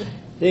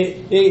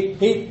 We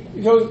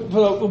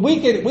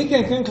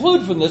can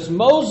conclude from this,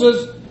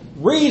 Moses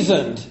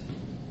reasoned,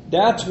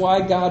 that's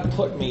why God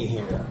put me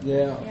here.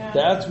 Yeah.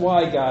 That's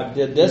why God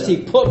did this. He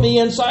put me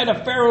inside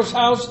of Pharaoh's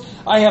house.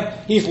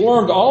 He's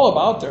learned all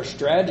about their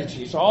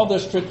strategies, all the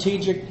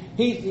strategic.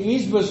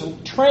 He was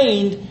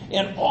trained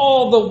in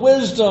all the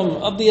wisdom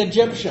of the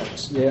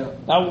Egyptians. Yeah.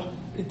 Now,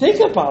 think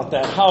about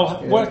that.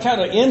 What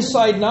kind of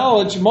inside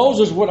knowledge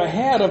Moses would have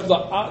had of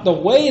the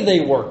way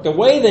they work, the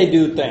way they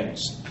do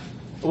things.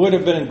 It would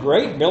have been a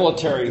great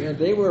military. Yeah,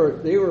 they were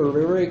a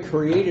very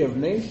creative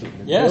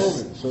nation.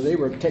 Yes. So they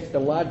were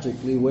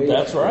technologically way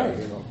That's up right.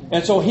 there,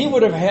 And so he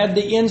would have had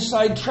the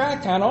inside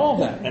track on all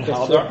that, and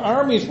how their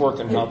armies work,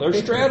 and how their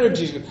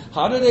strategies,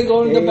 how do they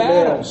go into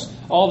battles,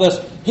 all this.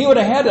 He would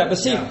have had that. But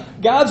see,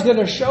 God's going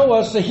to show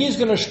us that He's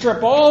going to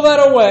strip all that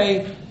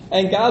away,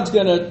 and God's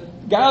going to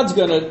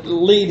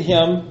lead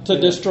him to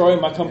destroy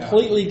him a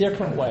completely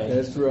different way.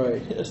 That's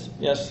right.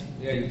 Yes.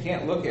 Yeah, you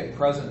can't look at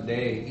present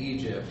day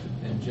Egypt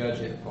and judge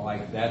it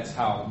like that's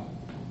how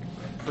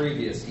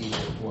previous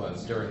Egypt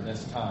was during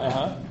this time.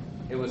 Uh-huh.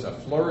 It was a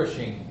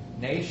flourishing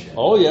nation.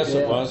 Oh, yes,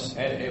 it was.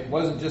 And it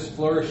wasn't just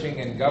flourishing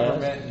in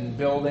government and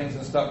buildings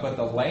and stuff, but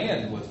the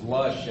land was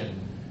lush and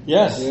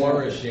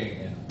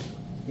flourishing.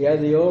 Yeah,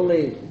 the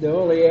only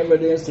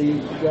evidence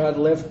that God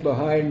left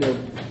behind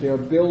their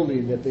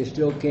building that they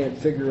still can't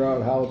figure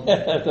out how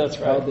That's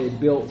right. how they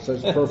built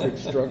such perfect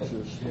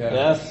structures. Yeah.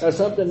 Yes. Now,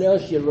 something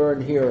else you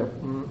learn here.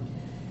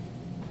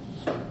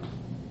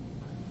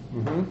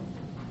 Mm-hmm.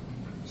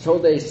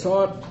 So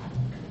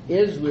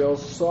Israel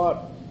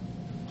sought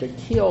to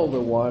kill the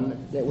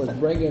one that was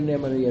bringing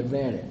them the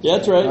advantage.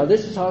 That's right. Now,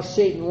 this is how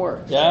Satan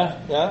works.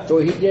 Yeah. So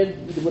he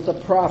did with the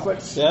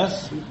prophets.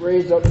 Yes. He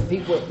raised up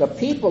the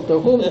people to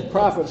whom the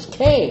prophets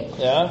came.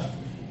 Yeah.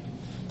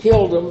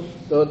 Killed them,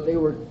 so they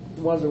were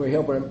the ones that were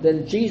helping him.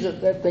 Then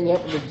that thing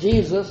happened to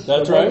Jesus.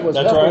 That's the one right. that was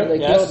That's helping right. They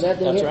Yes. killed. That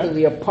thing That's happened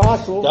right. to the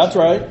apostles. That's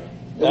right.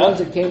 The ones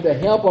that came to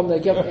help them, they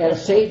kept, and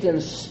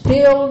Satan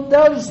still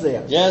does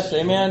this. Yes.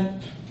 Amen.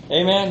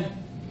 Amen.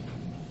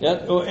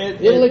 Yeah.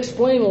 It'll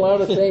explain a lot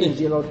of things,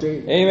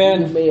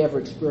 Amen. you may have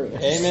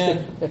experienced.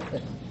 Amen.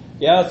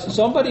 Yeah,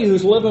 somebody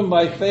who's living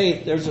by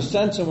faith, there's a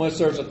sense in which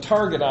there's a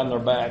target on their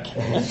back.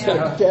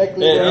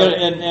 Exactly right.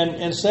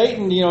 And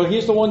Satan,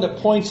 he's the one that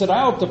points it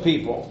out to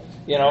people.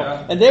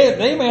 And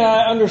they may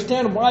not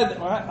understand why.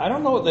 I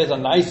don't know. There's a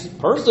nice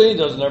person. He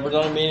doesn't ever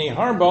done me any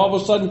harm, but all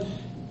of a sudden,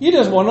 you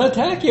just want to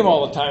attack him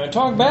all the time and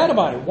talk bad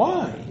about him.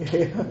 Why?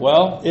 Yeah.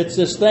 Well, it's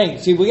this thing.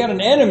 See, we got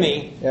an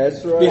enemy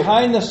That's right.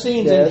 behind the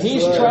scenes, That's and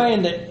he's right.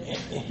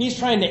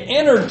 trying to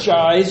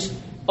energize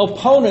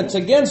opponents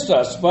against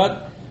us.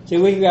 But see,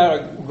 we got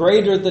a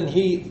greater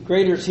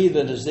is he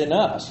that is in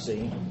us.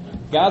 See,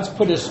 God's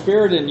put His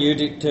Spirit in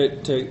you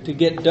to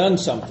get done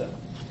something.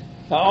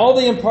 Now, all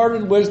the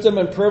imparted wisdom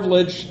and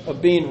privilege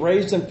of being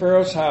raised in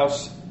Pharaoh's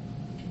house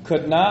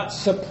could not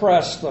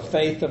suppress the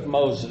faith of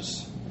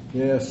Moses.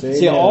 Yes, amen.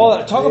 See,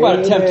 talk about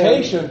a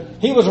temptation.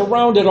 He was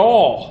around it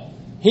all.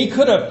 He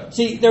could have.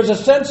 See, there's a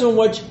sense in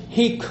which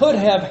he could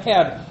have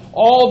had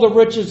all the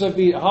riches of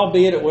Egypt,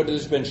 howbeit it would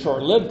have been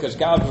short-lived because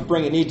God was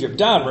bringing Egypt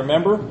down.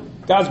 Remember,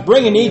 God's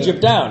bringing Egypt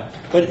down,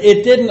 but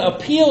it didn't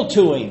appeal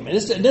to him.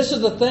 This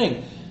is the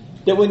thing.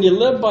 That when you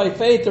live by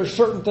faith, there's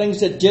certain things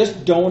that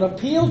just don't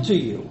appeal to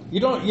you.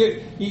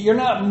 You're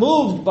not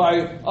moved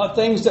by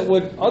things that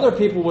other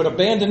people would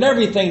abandon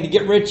everything to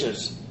get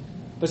riches.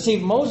 But see,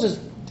 Moses,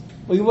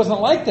 he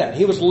wasn't like that.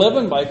 He was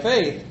living by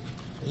faith.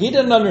 He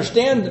didn't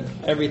understand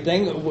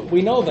everything.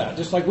 We know that,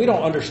 just like we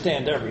don't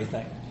understand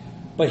everything.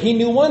 But he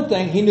knew one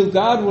thing. He knew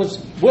God was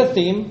with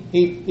him.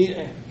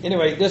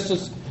 Anyway, this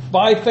is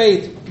by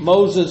faith,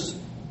 Moses.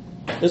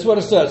 This is what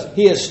it says.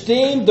 He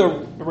esteemed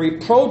the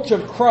reproach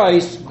of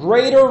Christ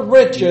greater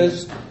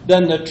riches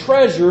than the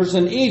treasures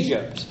in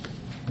Egypt.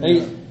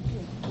 Yeah.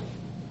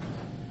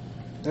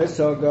 That's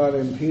how God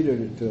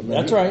imputed it to him.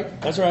 That's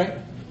right. That's right.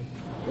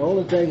 The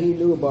only thing he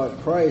knew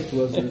about Christ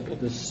was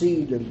the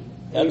seed of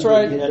That's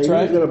Abraham. right. That's He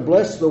right. was going to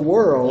bless the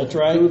world That's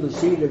right. through the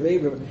seed of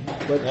Abraham.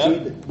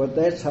 But but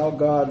that's how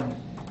God.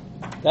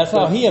 That's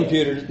how He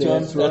imputed it to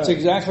him. That's right. That's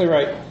exactly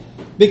right.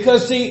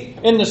 Because see,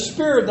 in the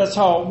spirit, that's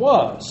how it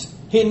was.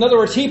 In other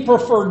words, he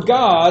preferred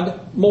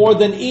God more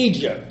than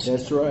Egypt.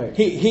 That's right.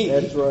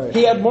 That's right.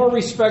 He had more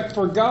respect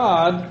for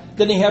God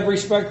than he had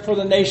respect for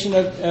the nation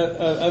of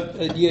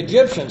the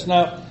Egyptians.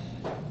 Now,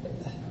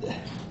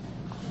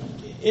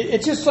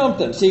 it's just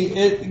something.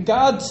 See,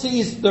 God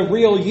sees the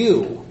real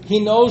you. He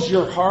knows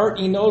your heart.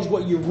 He knows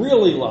what you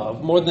really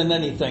love more than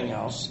anything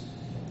else.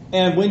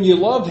 And when you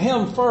love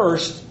Him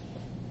first,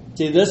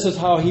 see, this is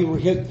how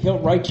He'll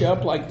write you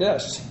up like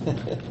this.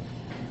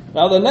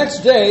 Now, the next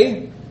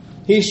day,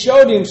 He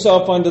showed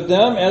Himself unto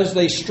them as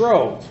they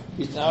strove.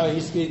 Now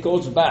he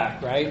goes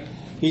back, right?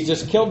 He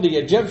just killed the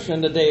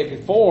Egyptian the day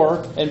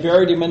before and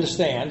buried him in the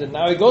sand. And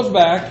now he goes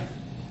back.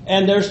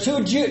 and there's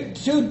two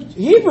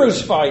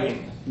Hebrews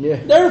fighting. Yeah.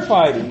 They're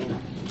fighting.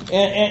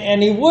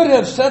 And he would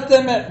have set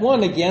them at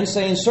one again,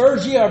 saying,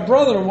 Sirs, ye are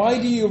brethren, why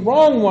do you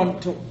wrong one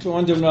to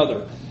unto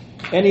another?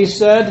 And he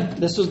said,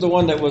 this is the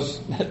one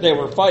that they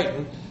were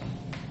fighting,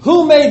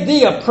 Who made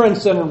thee a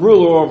prince and a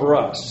ruler over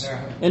us?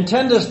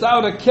 Intendest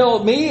thou to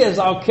kill me as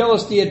thou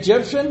killest the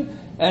Egyptian?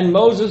 And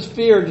Moses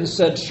feared and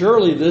said,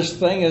 Surely this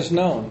thing is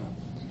known.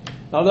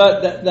 Now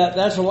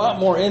that's a lot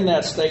more in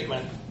that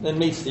statement than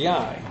meets the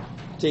eye.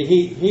 See,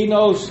 he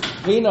knows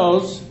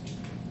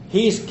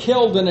he's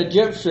killed an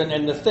Egyptian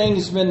and the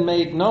thing's been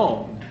made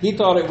known. He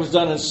thought it was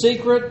done in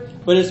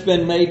secret, but it's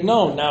been made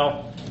known.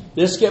 Now,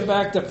 let's get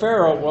back to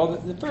Pharaoh. Well,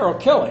 the Pharaoh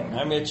killed him.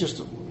 I mean, it's just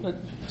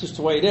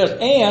the way it is.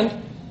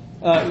 And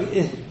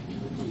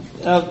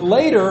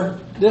later,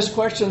 this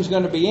question is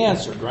going to be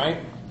answered,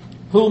 right?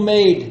 Who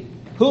made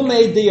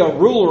thee a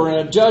ruler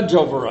and a judge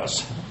over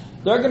us?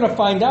 They're going to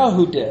find out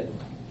who did.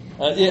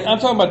 I'm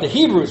talking about the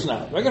Hebrews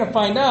now. They're going to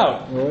find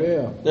out. Oh,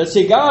 yeah. That,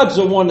 see, God's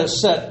the one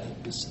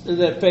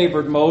that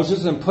favored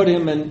Moses and put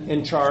him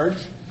in charge.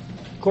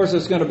 Of course,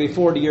 it's going to be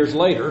 40 years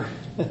later.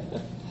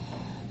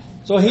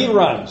 So he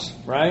runs,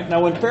 right?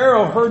 Now, when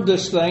Pharaoh heard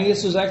this thing,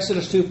 this is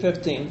Exodus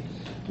 2:15.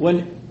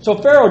 So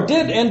Pharaoh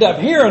did end up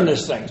hearing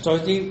this thing. So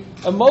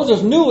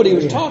Moses knew what he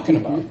was talking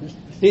about.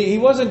 He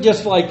wasn't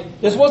just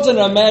like, this wasn't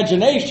an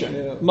imagination.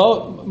 Yeah.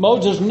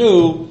 Moses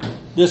knew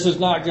this is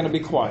not going to be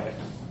quiet.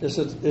 This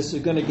is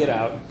going to get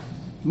out.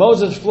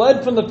 Moses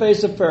fled from the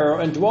face of Pharaoh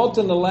and dwelt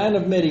in the land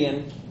of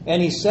Midian,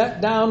 and he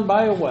sat down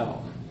by a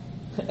well.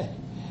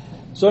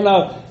 So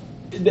now,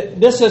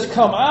 this has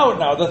come out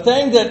now. The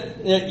thing that,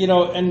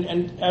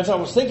 and as I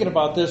was thinking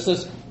about this,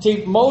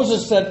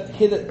 Moses said,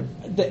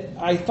 that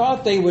I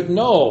thought they would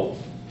know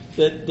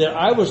that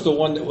I was the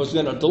one that was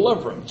going to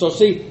deliver him. So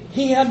see,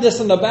 he had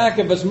this in the back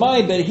of his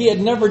mind, but he had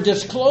never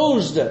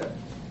disclosed it,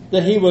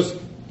 that he was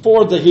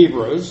for the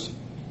Hebrews.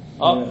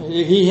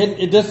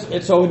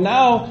 So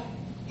now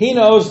he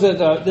knows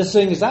that this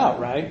thing is out,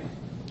 right?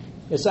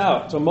 It's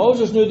out. So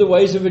Moses knew the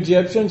ways of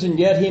Egyptians, and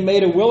yet he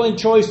made a willing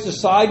choice to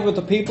side with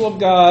the people of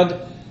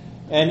God,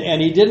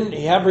 and he didn't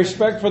have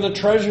respect for the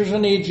treasures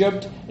in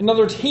Egypt. In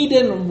other words, he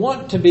didn't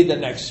want to be the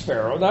next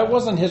Pharaoh. That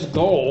wasn't his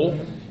goal.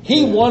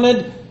 He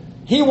wanted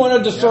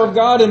to serve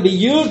God and be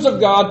used of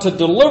God to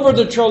deliver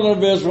the children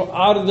of Israel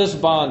out of this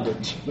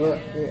bondage. Well,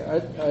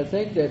 I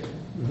think that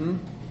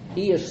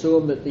he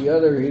assumed that the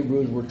other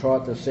Hebrews were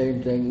taught the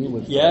same thing he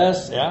was taught.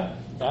 Yes, yeah,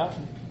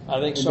 I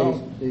think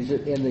so. They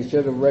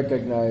should have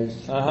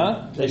recognized.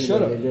 They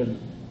should have. They didn't.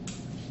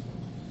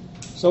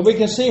 So we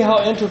can see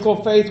how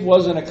integral faith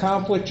was in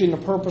accomplishing the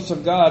purpose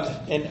of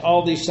God in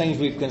all these things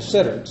we've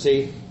considered.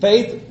 See,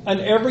 faith on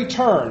every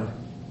turn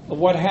of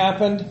what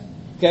happened.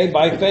 Okay,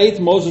 by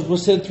faith, Moses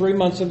was hid 3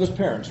 months of his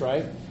parents,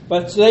 right?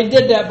 But so they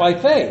did that by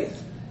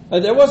faith.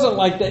 It wasn't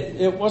like that.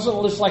 It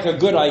wasn't just like a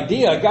good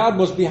idea. God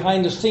was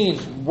behind the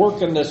scenes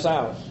working this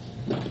out,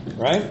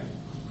 right?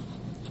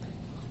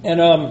 And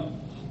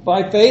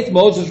by faith,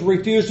 Moses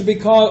refused to be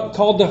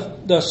called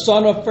the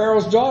son of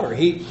Pharaoh's daughter.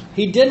 He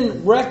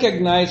didn't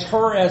recognize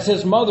her as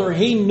his mother.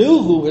 He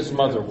knew who his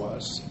mother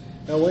was.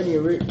 Now, when you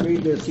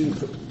read this,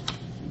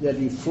 that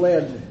he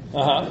fled,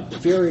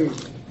 fearing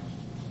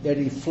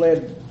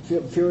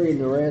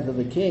the wrath of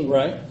the king.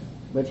 Right.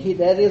 But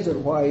that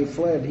isn't why he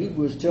fled.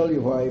 Hebrews tell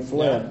you why he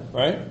fled. Yeah,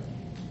 right.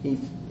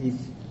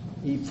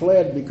 He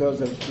fled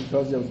because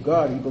of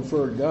God. He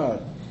preferred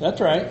God. That's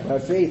right. By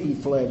faith, he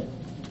fled.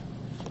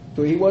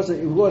 So he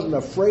wasn't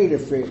afraid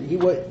of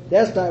Pharaoh.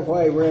 That's not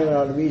why he ran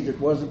out of Egypt. It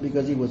wasn't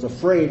because he was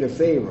afraid of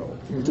Pharaoh.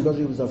 It was because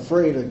he was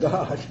afraid of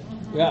God.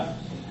 Yeah,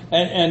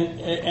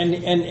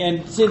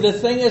 and see, the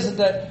thing is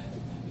that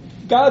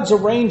God's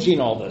arranging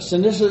all this,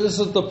 and this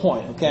is the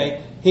point.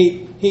 Okay,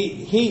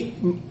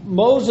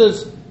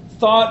 Moses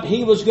thought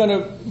he was going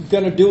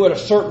to do it a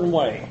certain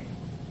way,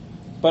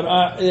 but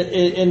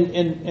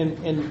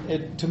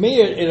to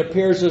me it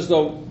appears as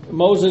though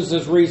Moses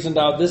has reasoned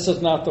out this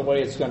is not the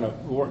way it's going to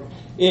work.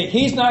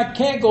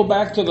 Can't go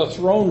back to the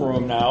throne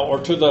room now or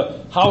to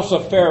the house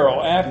of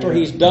Pharaoh after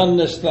he's done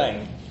this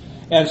thing,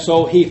 and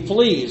so he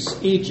flees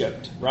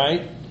Egypt,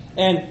 right?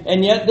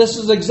 And yet this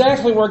is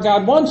exactly where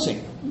God wants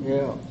him.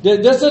 Yeah.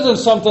 This isn't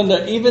something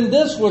that even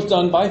this was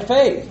done by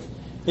faith.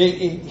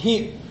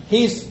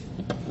 He's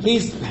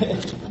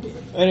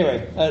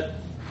anyway.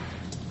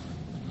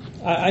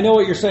 I know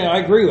what you're saying. I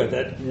agree with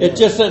it. Yeah. It's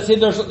just that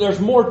there's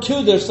more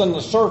to this than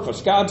the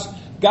surface.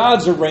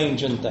 God's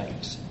arranging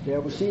things. Yeah,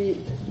 but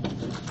see,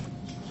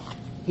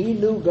 he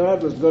knew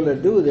God was going to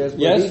do this,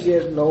 but he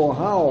didn't know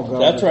how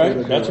God was going to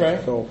do it. That's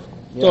right.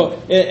 So,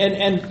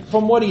 and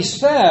from what he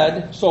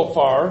said so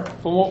far,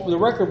 from the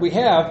record we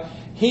have,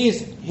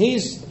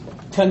 he's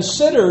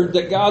considered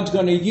that God's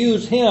going to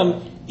use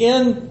him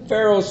in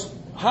Pharaoh's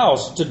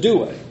house to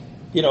do it.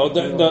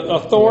 The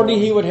authority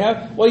he would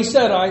have. Well, he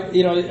said,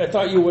 I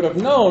thought you would have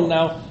known.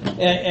 Now, and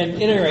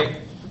at any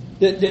rate,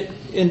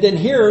 and then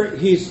here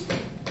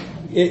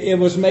it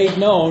was made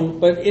known.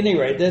 But at any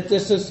rate, that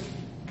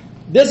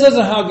this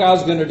isn't how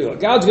God's going to do it.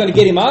 God's going to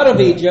get him out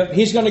of Egypt.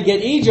 He's going to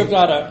get Egypt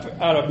out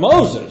of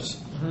Moses.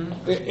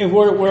 Mm-hmm.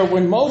 Where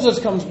when Moses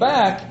comes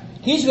back,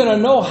 he's going to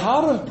know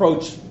how to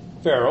approach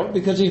Pharaoh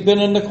because he's been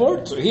in the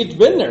court. So he's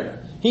been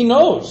there. He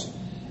knows.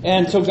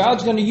 And so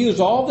God's going to use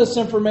all this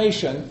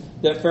information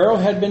that Pharaoh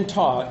had been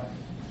taught,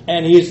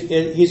 and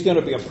he's going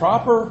to be a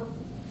proper.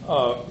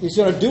 He's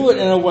going to do it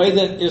in a way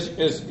that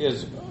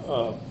is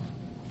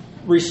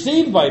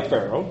received by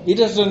Pharaoh. He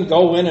doesn't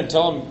go in and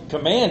tell him,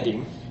 command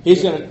him.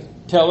 He's going to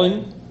tell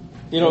him,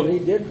 Well, he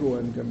did go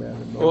in and command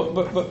him.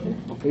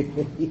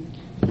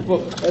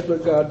 But that's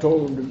what God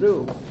told him to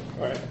do.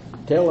 Right.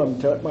 Tell him,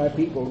 let my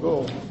people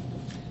go.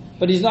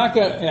 But he's not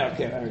going to. Yeah,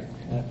 okay,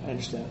 I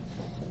understand.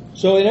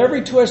 So in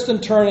every twist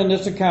and turn in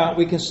this account,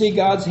 we can see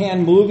God's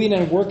hand moving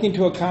and working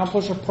to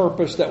accomplish a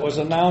purpose that was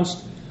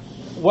announced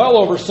well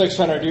over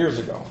 600 years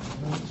ago.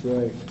 That's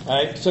right.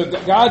 Right? So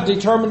God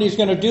determined he's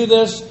going to do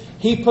this.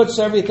 He puts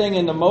everything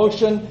into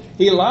motion.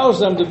 He allows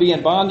them to be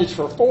in bondage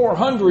for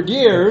 400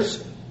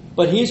 years,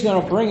 but he's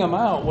going to bring them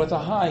out with a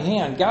high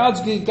hand.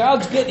 God's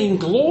getting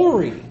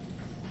glory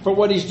for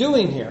what he's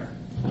doing here.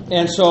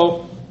 And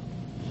so,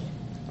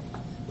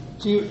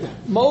 see,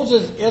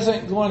 Moses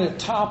isn't going to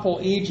topple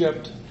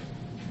Egypt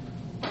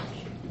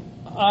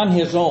on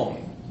his own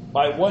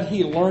by what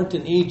he learned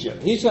in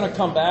Egypt. He's going to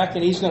come back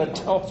and he's going to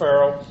tell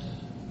Pharaoh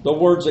the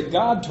words that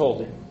God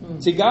told him. Mm-hmm.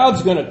 See,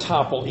 God's going to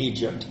topple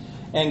Egypt.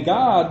 And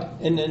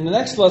God, in the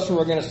next lesson,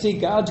 we're going to see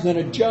God's going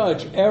to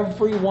judge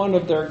every one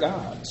of their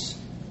gods.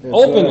 That's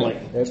openly.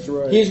 Right. That's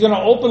right. He's going to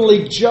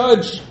openly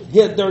judge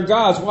their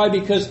gods. Why?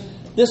 Because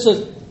this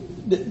is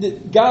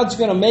God's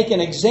going to make an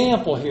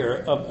example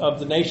here of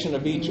the nation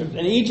of Egypt.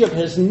 And Egypt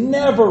has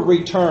never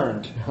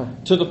returned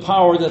to the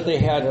power that they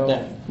had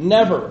then.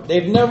 Never.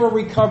 They've never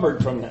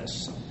recovered from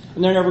this.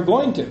 And they're never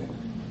going to.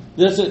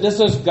 This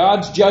is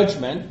God's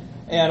judgment.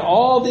 And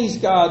all these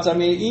gods, I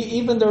mean,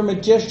 even their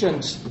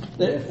magicians,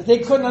 they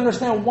couldn't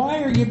understand,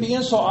 why are you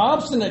being so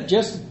obstinate?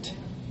 Just,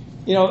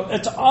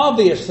 it's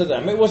obvious to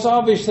them. It was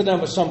obvious to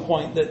them at some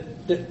point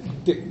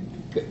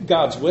that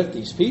God's with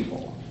these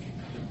people.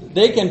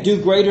 They can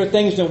do greater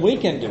things than we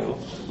can do.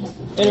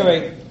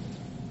 Anyway,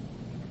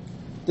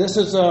 this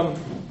is in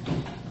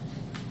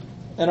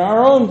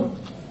our own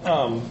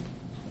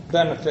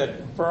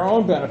benefit, for our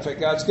own benefit,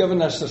 God's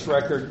given us this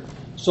record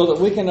so that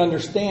we can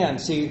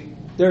understand. See,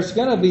 there's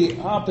going to be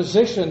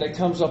opposition that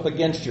comes up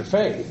against your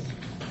faith.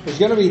 There's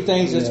going to be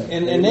things,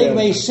 and they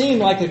may seem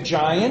like a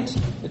giant.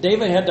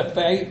 David had to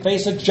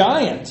face a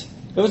giant.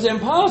 It was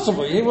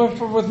impossible.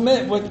 With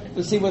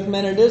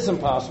men it is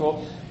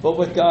impossible, but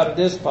with God it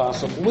is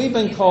possible. We've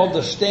been called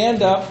to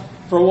stand up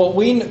for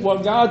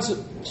what God's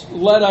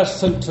led us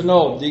to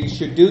know. That you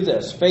should do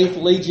this. Faith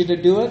leads you to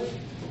do it.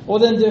 Well,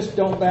 then just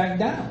don't back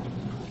down.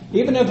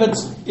 Even if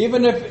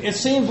it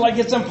seems like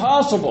it's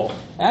impossible,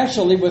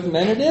 actually with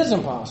men it is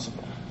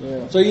impossible.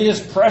 Yeah. So you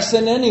just press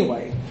in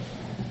anyway.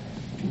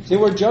 See,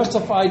 we're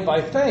justified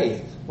by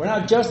faith. We're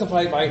not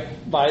justified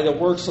by the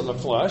works of the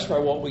flesh, by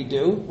what we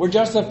do. We're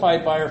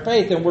justified by our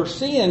faith, and we're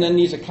seeing in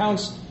these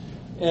accounts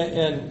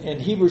in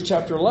Hebrews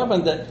chapter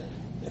 11 that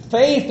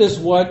faith is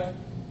what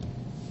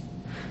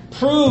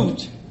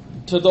proved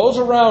to those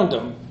around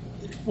them.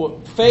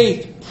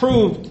 Faith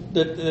proved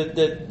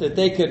that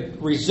they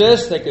could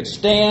resist, they could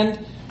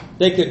stand,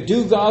 they could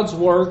do God's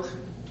work,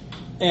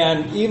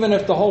 and even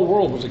if the whole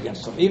world was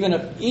against them, even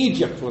if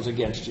Egypt was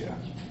against you,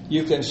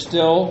 you can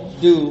still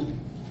do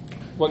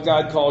what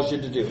God calls you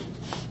to do.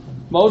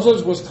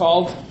 Moses was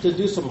called to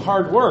do some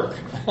hard work.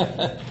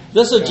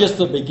 This is just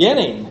the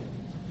beginning.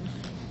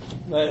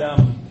 But,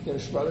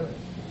 yes, brother?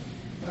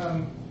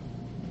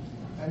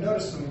 I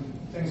noticed some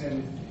things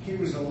in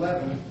Hebrews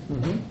 11.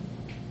 Mm-hmm.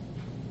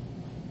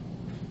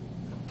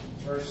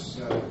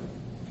 Verse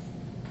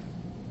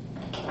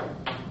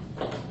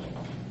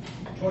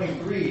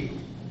 23,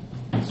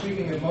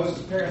 speaking of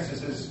Moses' parents, it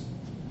says,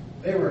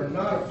 they were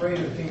not afraid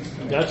of the king's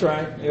command. That's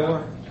right, they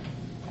were.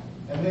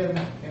 And then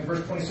in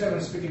verse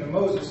 27, speaking of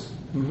Moses,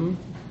 mm-hmm.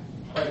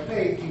 by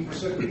faith he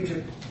forsook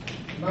Egypt,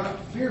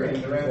 not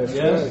fearing the wrath of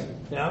Yes,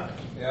 Pharaoh.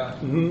 yeah.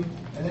 Mm-hmm.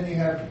 And then you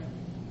have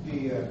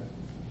the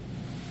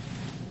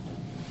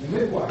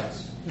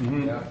midwives,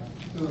 mm-hmm.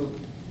 Who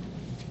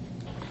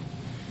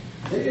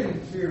they didn't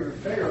fear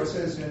Pharaoh. It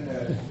says in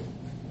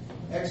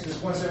Exodus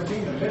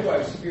 1:17, the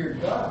midwives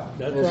feared God.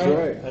 That's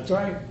right. That's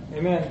right.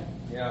 Amen.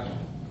 Yeah.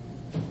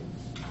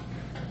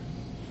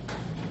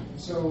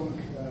 So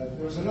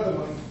there was another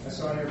one I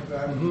saw here, but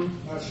I'm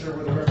not sure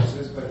where the reference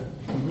is, but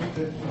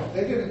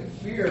they didn't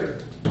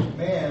fear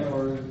man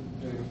or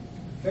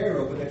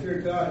Pharaoh, but they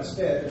feared God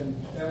instead,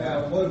 and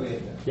that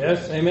motivated them.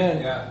 Yes,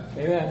 amen. Yeah.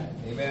 Amen.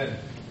 Amen.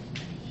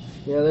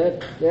 Yeah,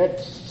 that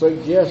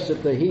suggests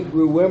that the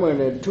Hebrew women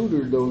had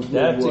tutored those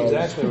midwives.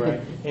 That's exactly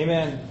right.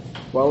 Amen.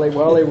 while they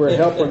were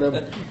helping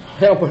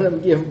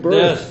them give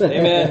birth. Yes,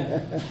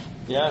 amen.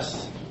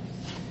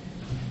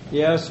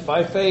 Yes,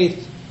 by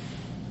faith.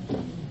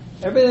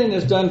 Everything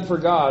that's done for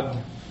God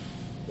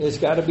has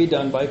got to be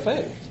done by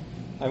faith.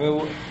 I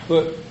mean,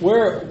 but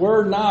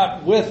we're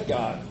not with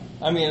God.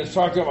 I mean, it's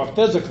talking about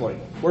physically.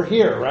 We're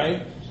here,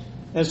 right?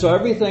 And so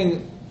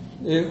everything,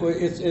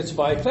 it's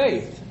by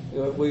faith.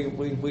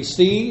 We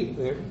see,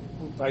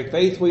 by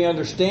faith we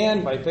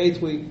understand, by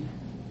faith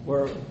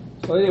we're...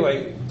 So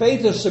anyway,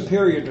 faith is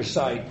superior to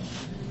sight.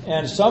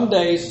 And some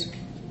days,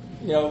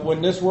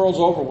 when this world's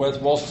over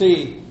with, we'll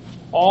see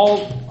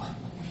all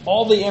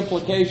the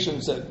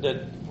implications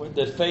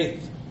that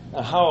faith,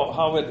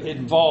 how it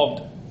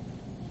involved,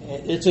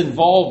 its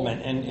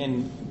involvement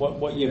in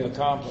what you've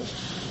accomplished.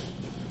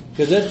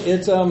 Because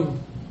it's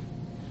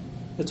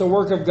a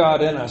work of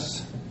God in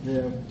us.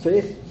 Yeah,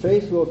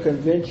 faith will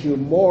convince you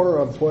more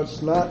of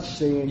what's not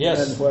seen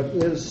than what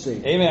is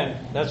seen.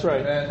 Amen. That's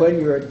right.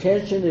 When your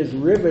attention is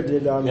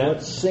riveted on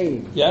what's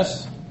seen.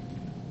 Yes.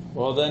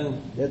 Well,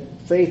 then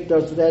faith's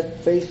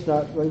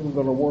not even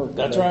going to work.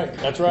 That's right.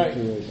 That's right.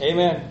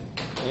 Amen.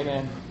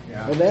 Amen.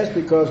 Yeah. And that's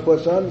because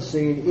what's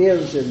unseen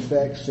is in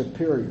fact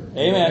superior.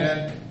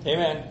 Amen.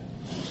 Amen.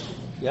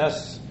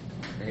 Yes.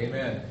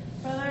 Amen.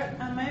 Brother,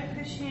 I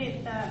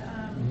appreciate that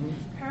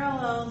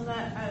parallels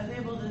that I was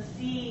able to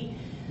see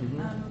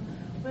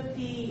with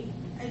the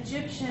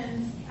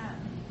Egyptians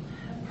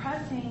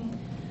oppressing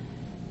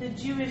the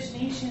Jewish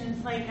nation.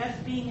 It's like us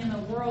being in the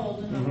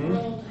world, and the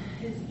world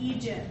is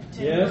Egypt.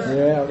 And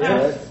we're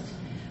oppressed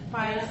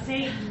by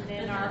Satan,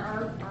 and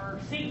our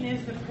Satan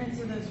is the prince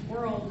of this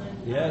world.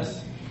 And, and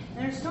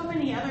there's so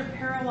many other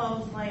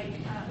parallels, like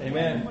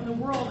when the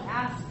world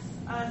asks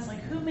us,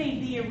 like, who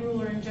made thee a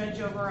ruler and judge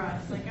over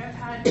us? Like, I've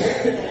had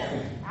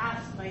to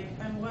ask, like,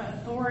 on what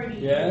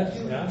authority do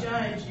we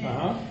judge,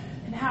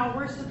 and how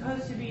we're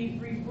supposed to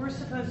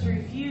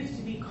refuse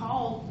to be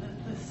called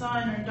the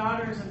son or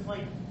daughters of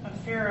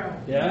Pharaoh.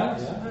 We're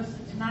supposed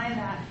to deny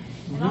that.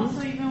 And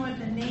also, even with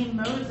the name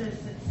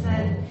Moses, it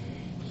said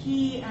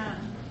he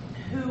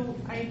who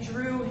I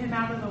drew him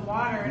out of the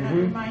water, and that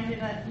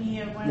reminded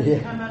me of when we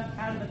come up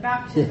out of the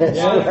baptism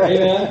water.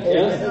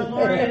 The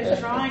Lord is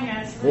drawing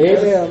us.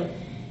 Amen.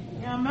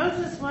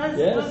 Moses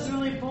was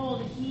really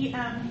bold. He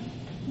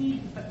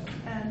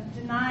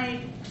denied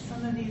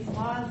some of these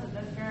laws that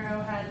the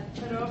Pharaoh had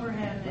put over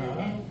him,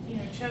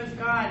 and chose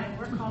God, and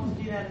we're called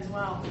to do that as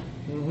well.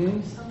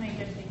 So many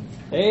good things.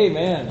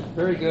 Amen.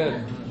 Very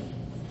good.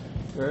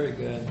 Very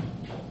good.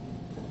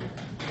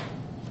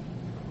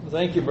 Well,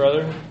 thank you,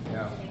 brother.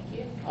 Yeah. Thank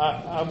you.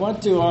 I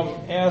want to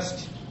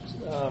ask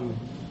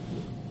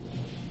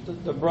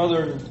the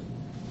brother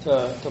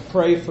to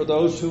pray for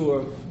those who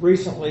have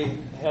recently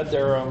had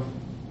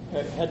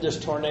had this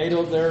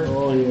tornado there.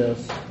 Oh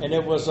yes. And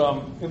it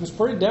was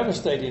pretty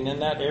devastating in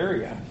that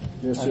area.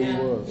 Yes,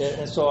 it was.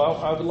 And so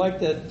I would like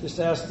to just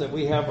ask that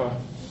we have a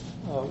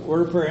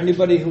word of prayer.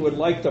 Anybody who would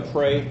like to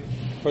pray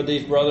for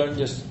these brethren,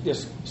 just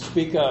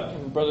speak up.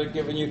 And Brother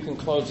Given, you can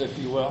close if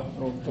you will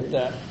with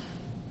that.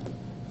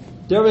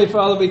 Dear Heavenly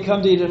Father, we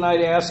come to you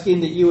tonight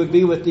asking that you would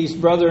be with these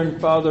brethren,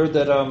 Father,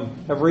 that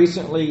have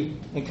recently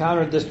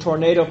encountered this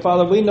tornado.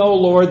 Father, we know,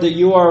 Lord, that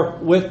you are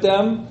with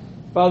them,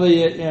 Father,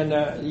 and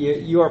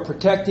you are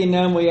protecting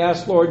them. We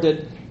ask, Lord,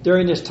 that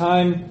during this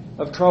time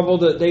of trouble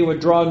that they would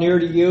draw near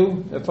to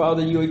you, that,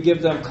 Father, you would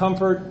give them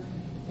comfort,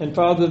 and,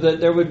 Father, that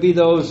there would be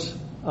those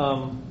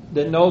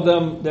that know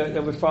them,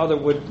 that Father,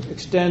 would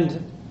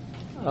extend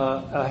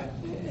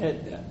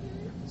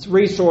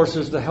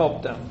resources to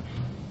help them.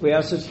 We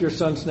ask this in your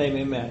Son's name,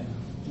 amen.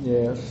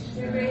 Yes.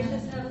 Dear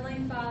gracious Heavenly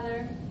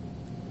Father,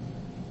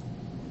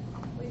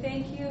 we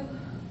thank you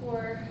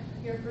for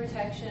your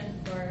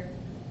protection for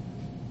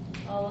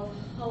all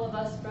of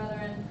us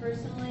brethren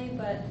personally,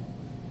 but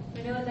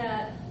we know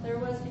that there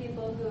was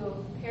people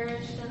who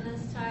perished in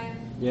this time.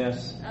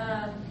 Yes.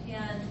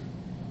 And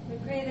we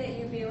pray that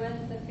you be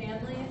with the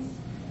families.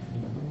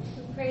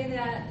 We pray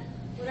that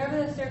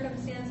whatever the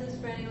circumstances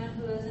for anyone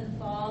who is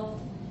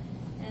involved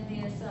in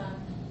these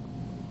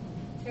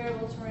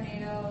terrible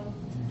tornado,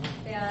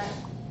 that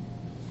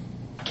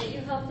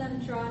you help them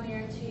draw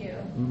near to you.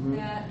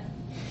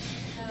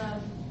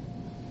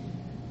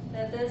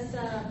 That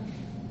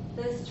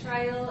this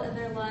trial in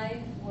their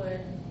life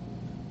would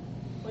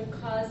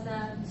cause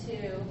them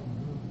to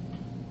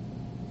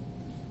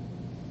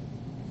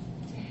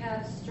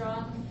have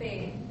strong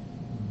faith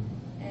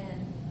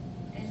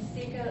and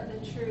seek out the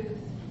truth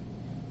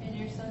in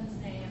your Son's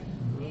name.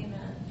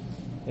 Amen.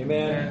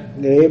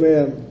 Amen.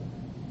 Amen.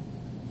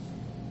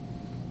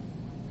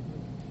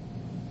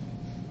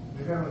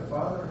 Dear Heavenly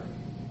Father,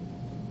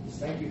 just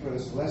thank you for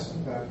this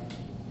lesson about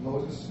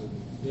Moses and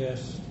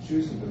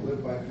choosing to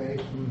live by faith.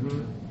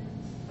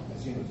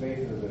 I've seen the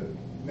faith of the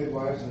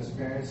midwives and his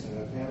parents and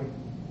of him.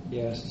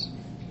 Yes.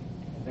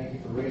 And thank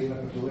you for raising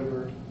up a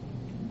deliverer,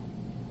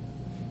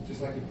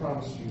 just like you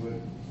promised you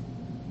would.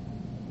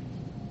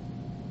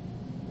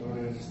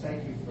 Lord, I just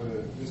thank you for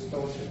this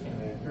fellowship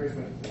and the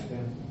encouragement that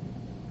then.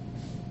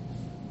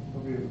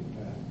 Lord, we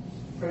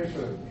pray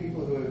for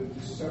people who have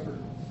just suffered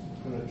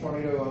from the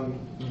tornado on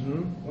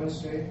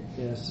Wednesday.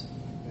 Yes.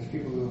 There's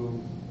people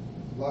who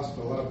lost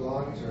a lot of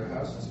belongings or a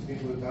house, and some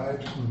people who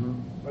died.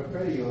 But I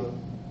pray you'll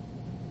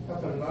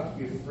help them not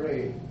to be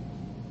afraid,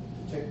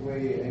 to take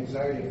away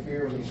anxiety and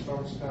fear when these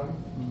storms come.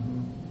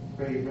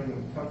 pray you bring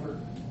them comfort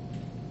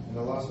in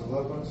the loss of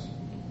loved ones.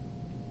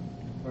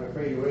 Lord, I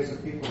pray you raise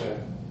up people that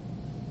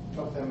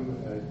help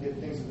them get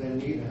things that they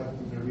need and help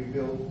them to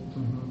rebuild.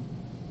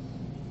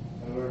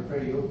 And Lord, I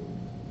pray you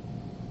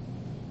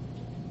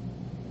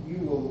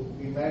will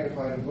be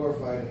magnified and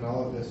glorified in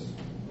all of this.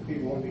 The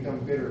people won't become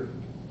bitter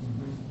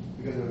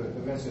because of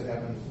events that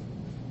happen.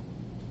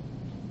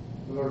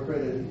 Lord, I pray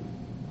that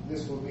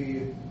this will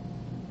be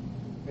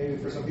maybe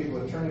for some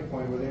people a turning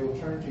point where they will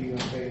turn to you in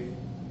faith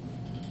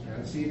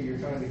and see that you're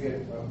trying to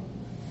get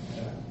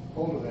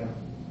hold of them.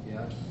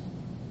 Yes.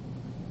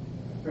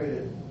 I pray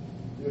that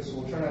this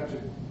will turn out to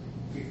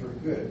be for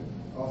good.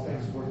 All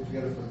things work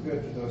together for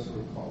good to those who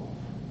are called.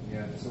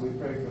 Yeah. So we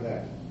pray for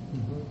that.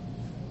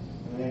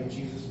 In the name of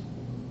Jesus,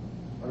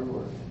 our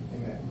Lord.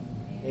 Amen.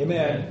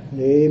 Amen.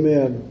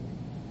 Amen.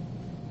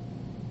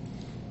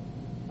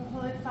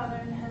 Our Holy Father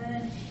in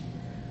heaven,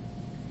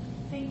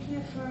 thank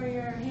you for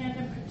your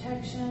hand of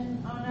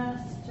protection on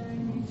us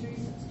during these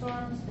recent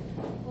storms.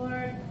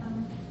 Lord,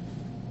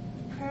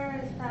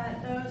 prayer is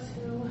that those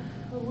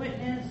who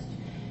witnessed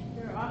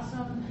your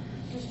awesome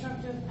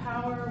destructive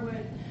power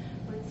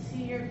would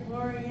see your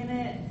glory in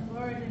it,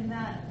 Lord, and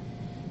that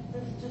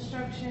this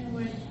destruction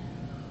would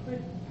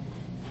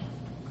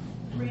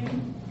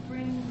bring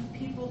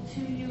people to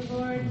you,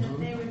 Lord, that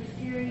they would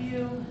fear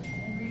you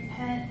and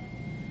repent.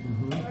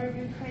 Lord,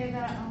 we pray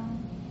that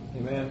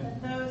Amen.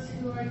 that those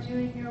who are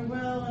doing your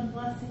will and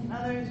blessing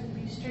others would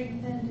be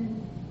strengthened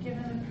and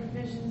given the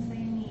provisions they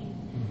need.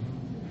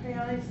 We pray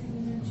all these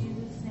things in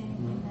Jesus'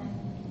 name.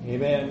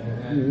 Amen.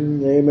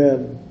 Amen.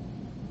 Amen.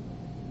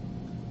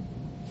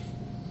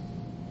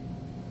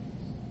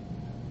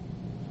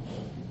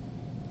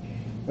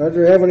 Our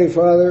dear Heavenly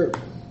Father,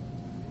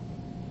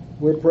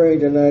 we're praying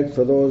tonight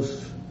for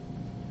those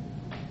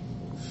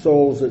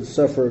souls that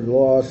suffered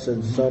loss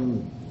and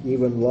some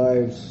even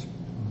lives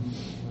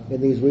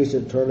in these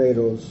recent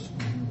tornadoes.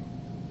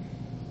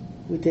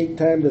 We take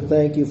time to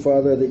thank you,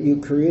 Father, that you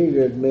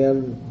created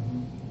men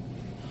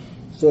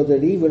so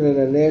that even in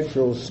a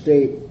natural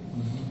state,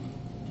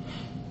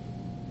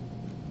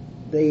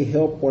 they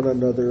help one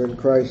another in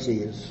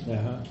crises.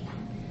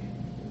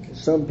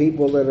 Some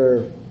people that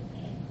are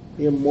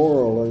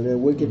immoral and they're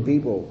wicked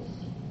people,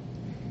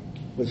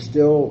 but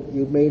still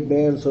you made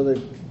man so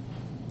that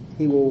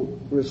he will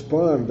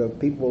respond to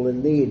people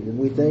in need. And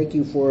we thank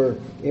you for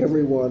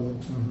everyone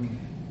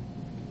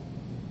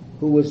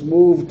who was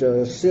moved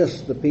to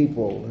assist the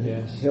people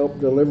and help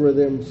deliver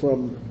them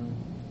from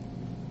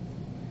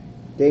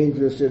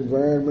dangerous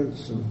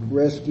environments and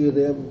rescue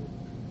them,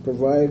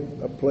 provide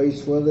a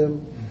place for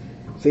them,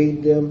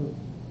 feed them.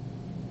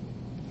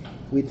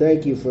 We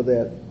thank you for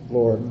that,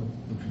 Lord.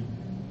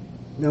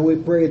 Now we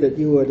pray that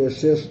you would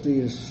assist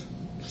these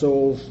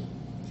souls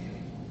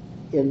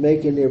in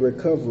making a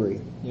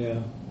recovery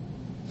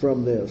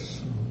from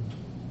this.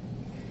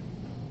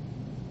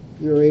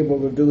 You're able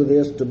to do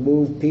this, to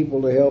move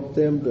people, to help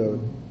them, to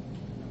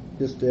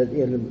just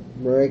in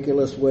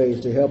miraculous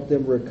ways, to help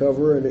them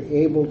recover and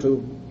able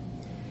to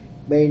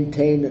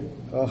maintain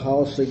a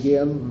house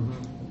again,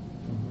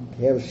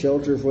 have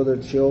shelter for their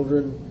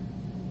children,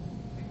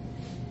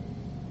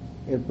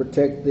 and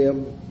protect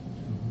them,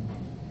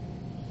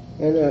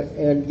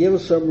 and give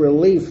some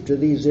relief to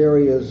these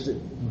areas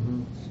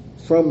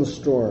from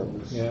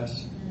storms.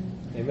 Yes.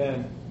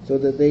 Amen. So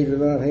that they do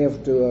not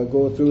have to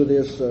go through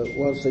this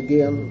once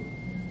again.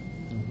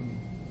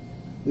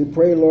 We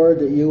pray, Lord,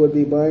 that you would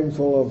be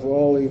mindful of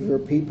all of your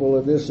people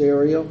in this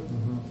area.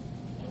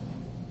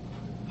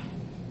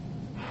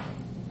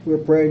 We're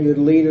praying you'd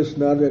lead us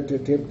not into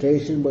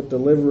temptation, but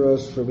deliver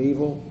us from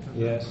evil.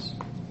 Yes.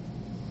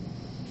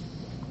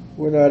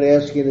 We're not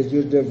asking that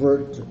you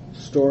divert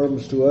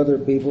storms to other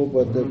people,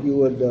 but that you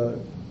would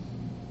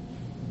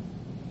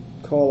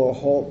call a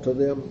halt to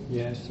them.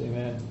 Yes,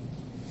 amen.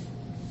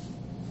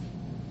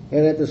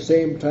 And at the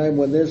same time,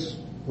 when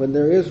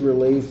there is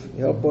relief,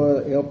 help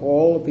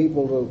all the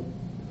people to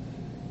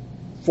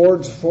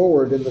forge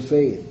forward in the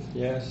faith.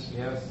 Yes.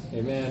 Yes.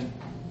 Amen.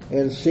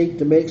 And seek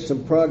to make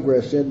some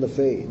progress in the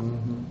faith.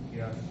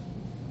 Yes.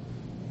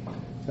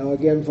 Now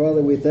again,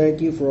 Father, we thank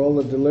you for all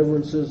the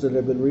deliverances that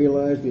have been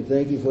realized. We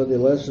thank you for the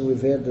lesson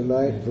we've had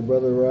tonight, for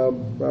Brother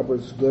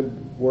Robert's good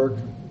work.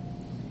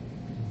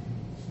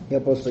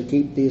 Help us to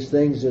keep these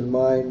things in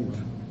mind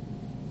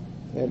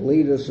and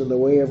lead us in the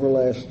way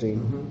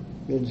everlasting.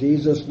 In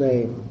Jesus'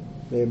 name,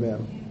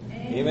 amen.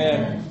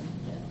 Amen.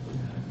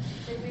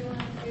 Did we want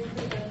to pray for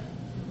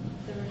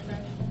the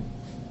refreshments?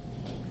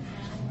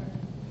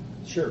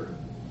 Sure.